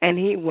 and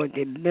he will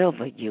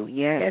deliver you.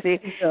 Yes.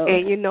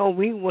 And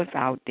we was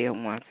out there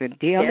once, and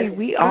daily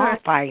we are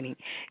fighting.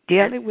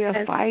 Daily we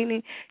are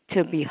fighting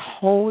to be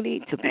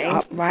holy, to be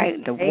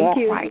upright, to walk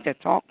right, to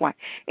talk right.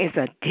 It's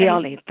a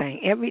daily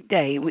thing. Every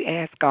day we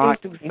ask God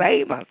to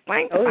save us,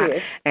 sanctify,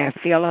 and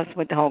fill us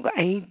with the Holy Ghost.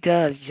 And he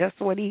does just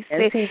what he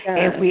said.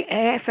 If we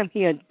ask him,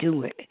 he'll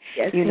do it.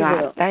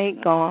 I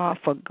thank God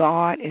for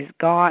God is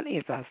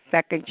a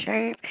second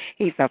chance.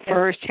 He's a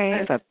first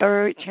chance, a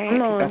third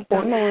chance.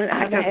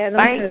 I just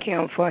thank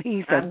him for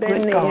he's a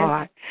good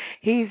God.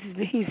 He's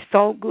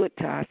so good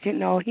to us. He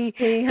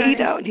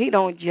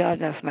don't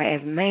judge us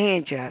as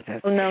man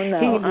judges.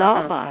 He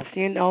loves us.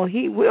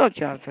 He will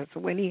judge us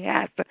when he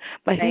has to,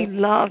 but he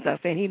loves us,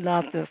 and he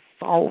loves us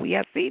soul.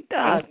 Yes, he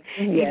does.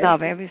 He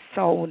loves every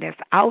soul that's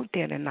out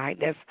there tonight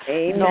that's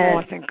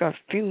lost and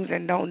confused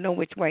and don't know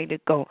which way to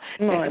go.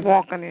 That's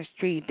walking the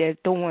street, that's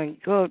doing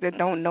good, that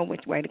don't know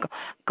which way to go.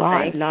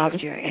 God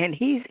loves you, and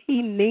he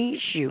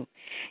needs you.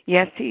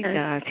 Yes, he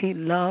does. He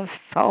loves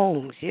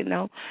souls.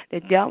 The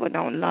devil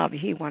don't love you.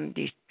 He want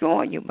to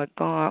destroy you, but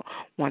God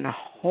want to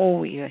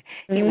hold you.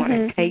 He want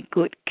to take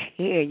good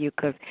care of you,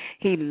 because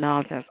he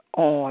loves us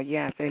all.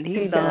 Yes, and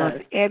he loves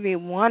every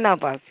one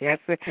of us. Yes,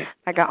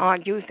 like our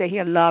Aunt Judy said,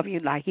 he'll love you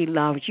like he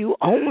loves you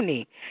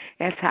only.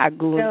 That's how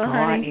good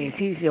God is.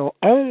 He's your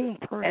own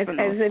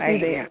personal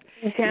Savior.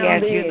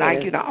 Yes,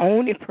 you're the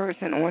only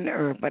person on the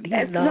earth, but he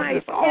loves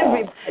us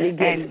all.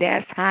 And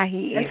that's how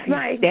he is.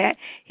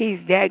 He's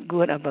that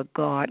good of a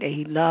God that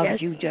he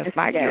loves you just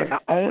like you're the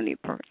only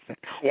person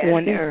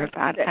on the earth.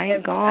 I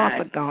thank God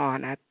for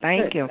God. I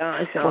thank him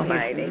for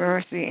his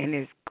mercy and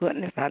his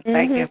goodness. I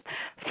thank him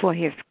for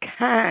his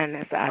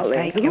kindness. I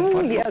thank him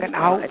for looking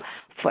out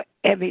for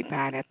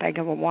everybody. I thank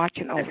him for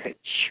watching over the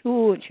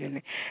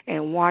children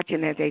and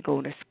watching as they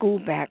go to school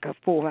back and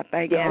forth. I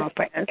thank God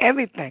for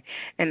everything.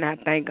 And I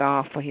thank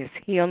God for his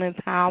healing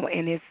power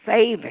and his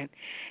saving,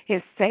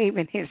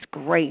 his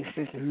grace,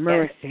 his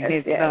mercy,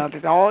 his love.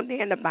 It's all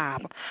there in the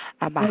Bible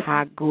about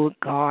how good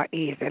God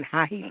is and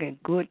how he's been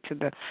good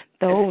to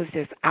those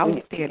that's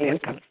out there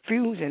that's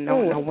confused and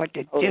don't know what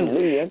to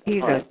do.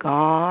 He's a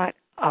God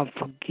of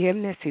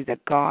forgiveness. He's a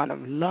God of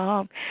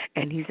love,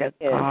 and he's a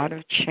God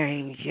of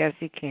change. Yes,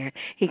 he can.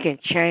 He can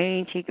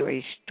change. He can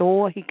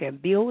restore. He can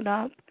build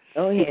up.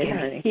 He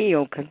can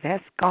heal, because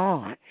that's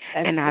God.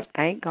 And I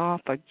thank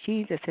God for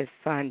Jesus, his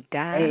son,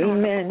 dying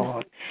on the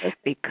cross,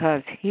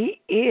 because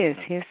he is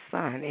his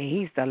son, and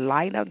he's the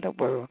light of the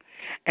world.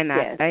 And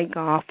I thank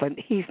God for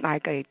he's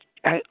like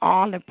an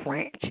olive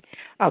branch,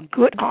 a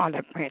good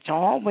olive branch,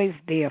 always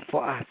there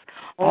for us,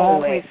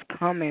 always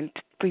coming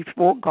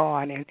before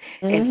God and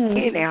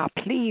in our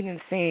pleading,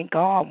 saying,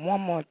 God,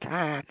 one more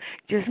time.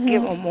 Just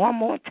give him one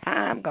more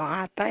time, God.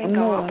 I thank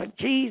God for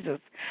Jesus.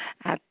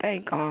 I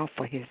thank God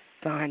for his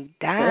son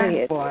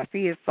dying for us.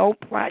 He is so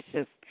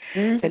precious.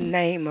 The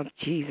name of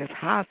Jesus,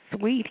 how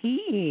sweet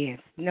he is.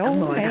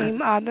 No name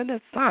other than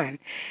the Son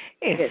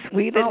is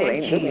sweeter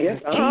than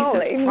Jesus.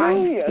 Jesus Christ,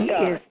 he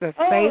is the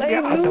Savior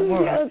of the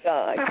world.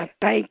 I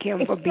thank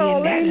him for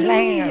being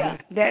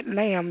that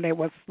lamb that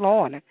was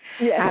slaughtered.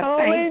 I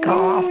thank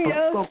God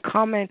for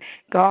coming.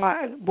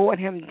 God brought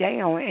him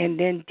down and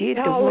then did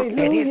the work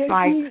that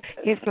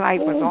his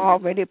life was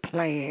already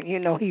planned.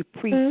 He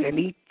preached and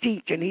he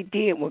teach and he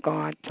did what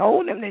God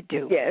told him to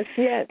do.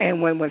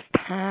 And when it was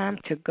time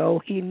to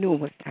go, he knew it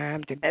was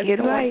time to get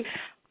on,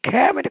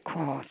 carry the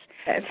cross,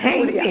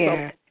 hang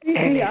there,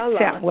 and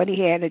accept what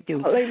he had to do.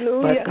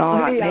 But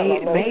God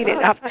made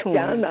it up to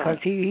him, because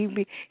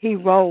he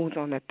rose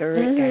on the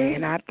third day.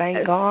 And I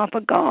thank God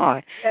for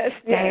God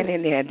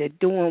standing there,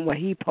 doing what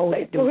he supposed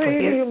to do for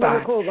his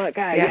son.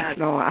 Yes,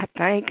 Lord. I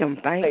thank him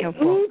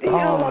for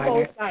God,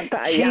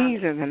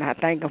 Jesus, and I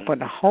thank him for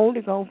the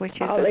Holy Ghost, which is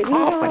the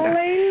Comforter.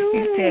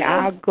 He said,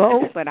 I'll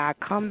go, but I'll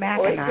come back,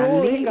 and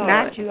I'll leave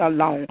not you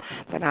alone,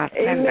 but I'll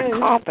send the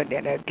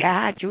Comforter to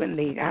guide you and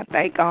lead. I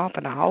thank God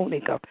for the Holy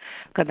Ghost,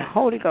 because the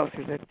Holy Ghost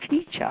is a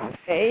teach us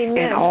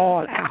in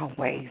all our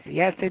ways.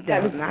 Yes, it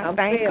does. And I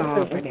thank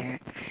God for that.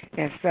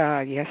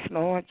 Yes,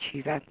 Lord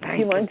Jesus. I thank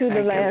you. You want to do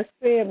the last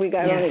prayer? We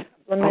got only a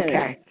couple of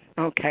minutes.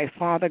 Okay,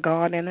 Father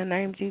God, in the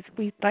name of Jesus,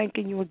 we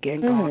thanking you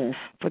again, God,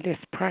 for this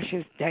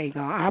precious day,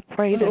 God. I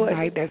pray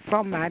tonight that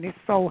somebody's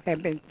soul has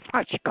been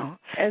touched, God.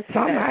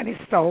 Somebody's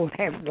soul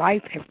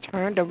life has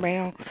turned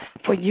around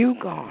for you,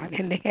 God,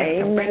 and they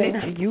have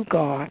surrendered to you,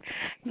 God.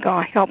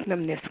 God, help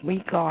them this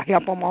week, God.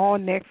 Help them all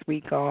next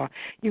week, God.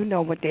 You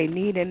know what they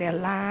need in their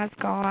lives,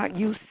 God.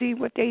 You see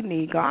what they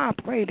need, God.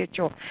 I pray that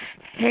your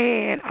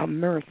hand of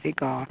mercy,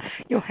 God,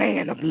 your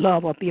hand of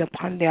love will be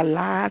upon their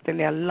lives and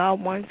their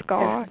loved ones,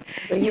 God.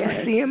 You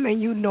see them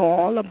and you know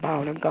all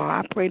about them, God.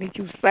 I pray that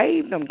you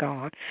save them,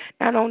 God.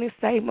 Not only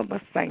save them,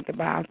 but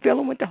sanctify them. Fill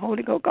them with the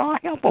Holy Ghost, God.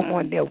 Help them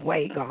on their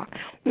way, God.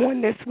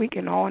 One this week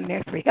and all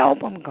next week. Help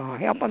them,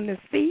 God. Help them to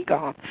see,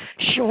 God.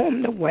 Show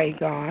them the way,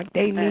 God.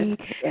 They need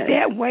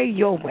that way,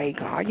 your way,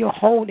 God. Your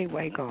holy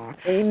way, God.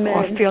 Amen.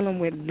 Lord, fill them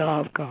with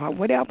love, God.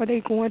 Whatever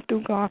they're going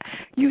through, God,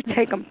 you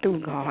take them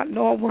through, God.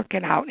 Lord, work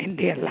it out in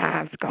their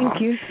lives, God.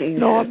 Thank you,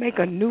 Jesus. Lord, make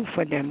a new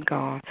for them,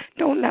 God.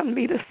 Don't let them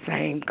be the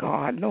same,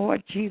 God.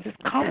 Lord Jesus,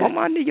 cover them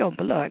under your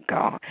blood,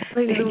 God.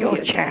 They're your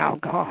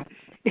child, God.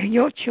 They're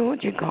your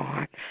children,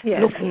 God.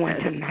 Look on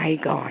tonight,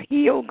 God.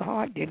 Heal,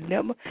 God.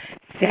 Deliver,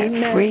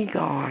 set free,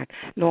 God.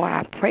 Lord,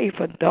 I pray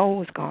for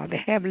those, God,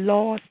 that have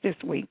lost this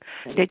week,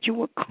 that you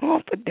will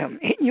comfort them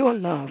in your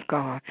love,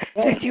 God.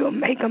 That you will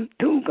make them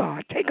through,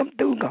 God. Take them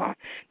through, God,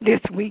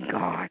 this week,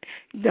 God.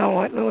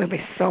 Lord,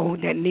 every soul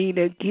that need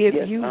to give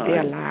you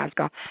their lives,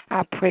 God,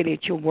 I pray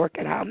that you work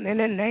it out. In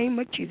the name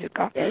of Jesus,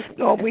 God,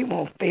 Lord, we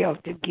won't fail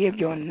to give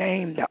your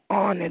name the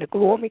honor, the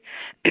glory.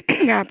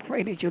 I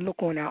pray that you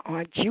look on our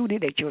Aunt Judy,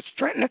 that you'll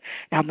strengthen her.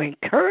 I'm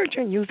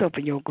encouraging you for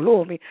your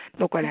glory.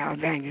 Look on our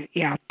evangelist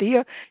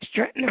Althea,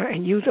 strengthen her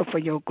and use her for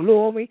your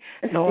glory.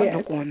 Lord,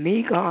 look on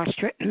me, God.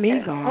 Strengthen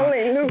me, God.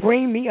 Hallelujah.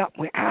 Bring me up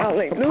where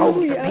I'm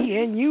supposed to be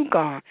in you,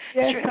 God.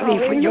 Strengthen me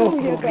for your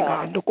glory,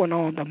 God. Look on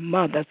all the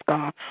mothers,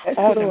 God.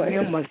 All the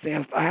members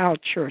of our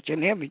church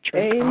and every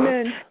church,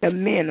 God. The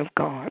men of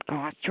God,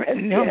 God.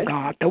 Strengthen them,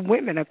 God. The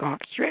women of God.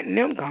 Strengthen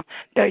them, God.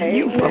 The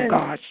youth of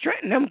God.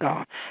 Strengthen them,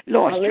 God.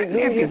 Lord, strengthen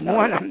every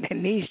one of them that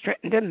needs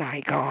strength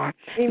tonight, God.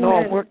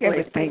 Lord, work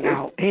everything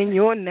out in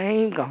your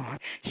name, God.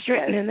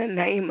 Strengthen in the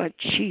name of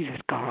Jesus,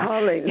 God.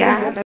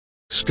 Hallelujah.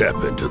 Step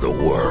into the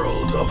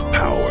world of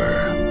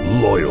power,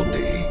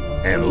 loyalty,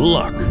 and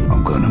luck.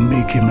 I'm gonna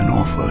make him an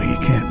offer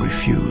he can't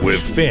refuse. With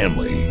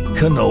family,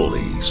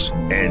 cannolis,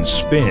 and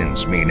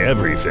spins mean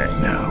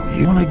everything. Now,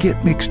 you wanna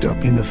get mixed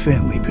up in the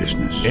family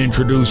business.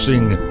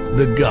 Introducing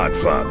The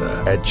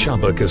Godfather at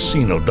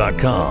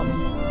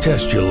ChumbaCasino.com.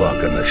 Test your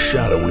luck in the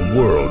shadowy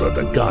world of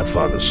The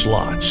Godfather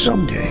slot.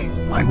 Someday,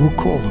 I will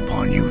call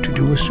upon you to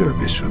do a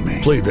service for me.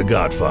 Play The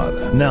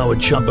Godfather, now at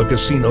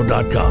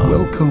ChumbaCasino.com.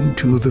 Welcome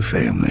to the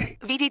family.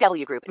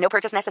 VGW Group. No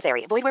purchase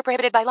necessary. Void where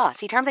prohibited by law.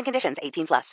 See terms and conditions. 18+.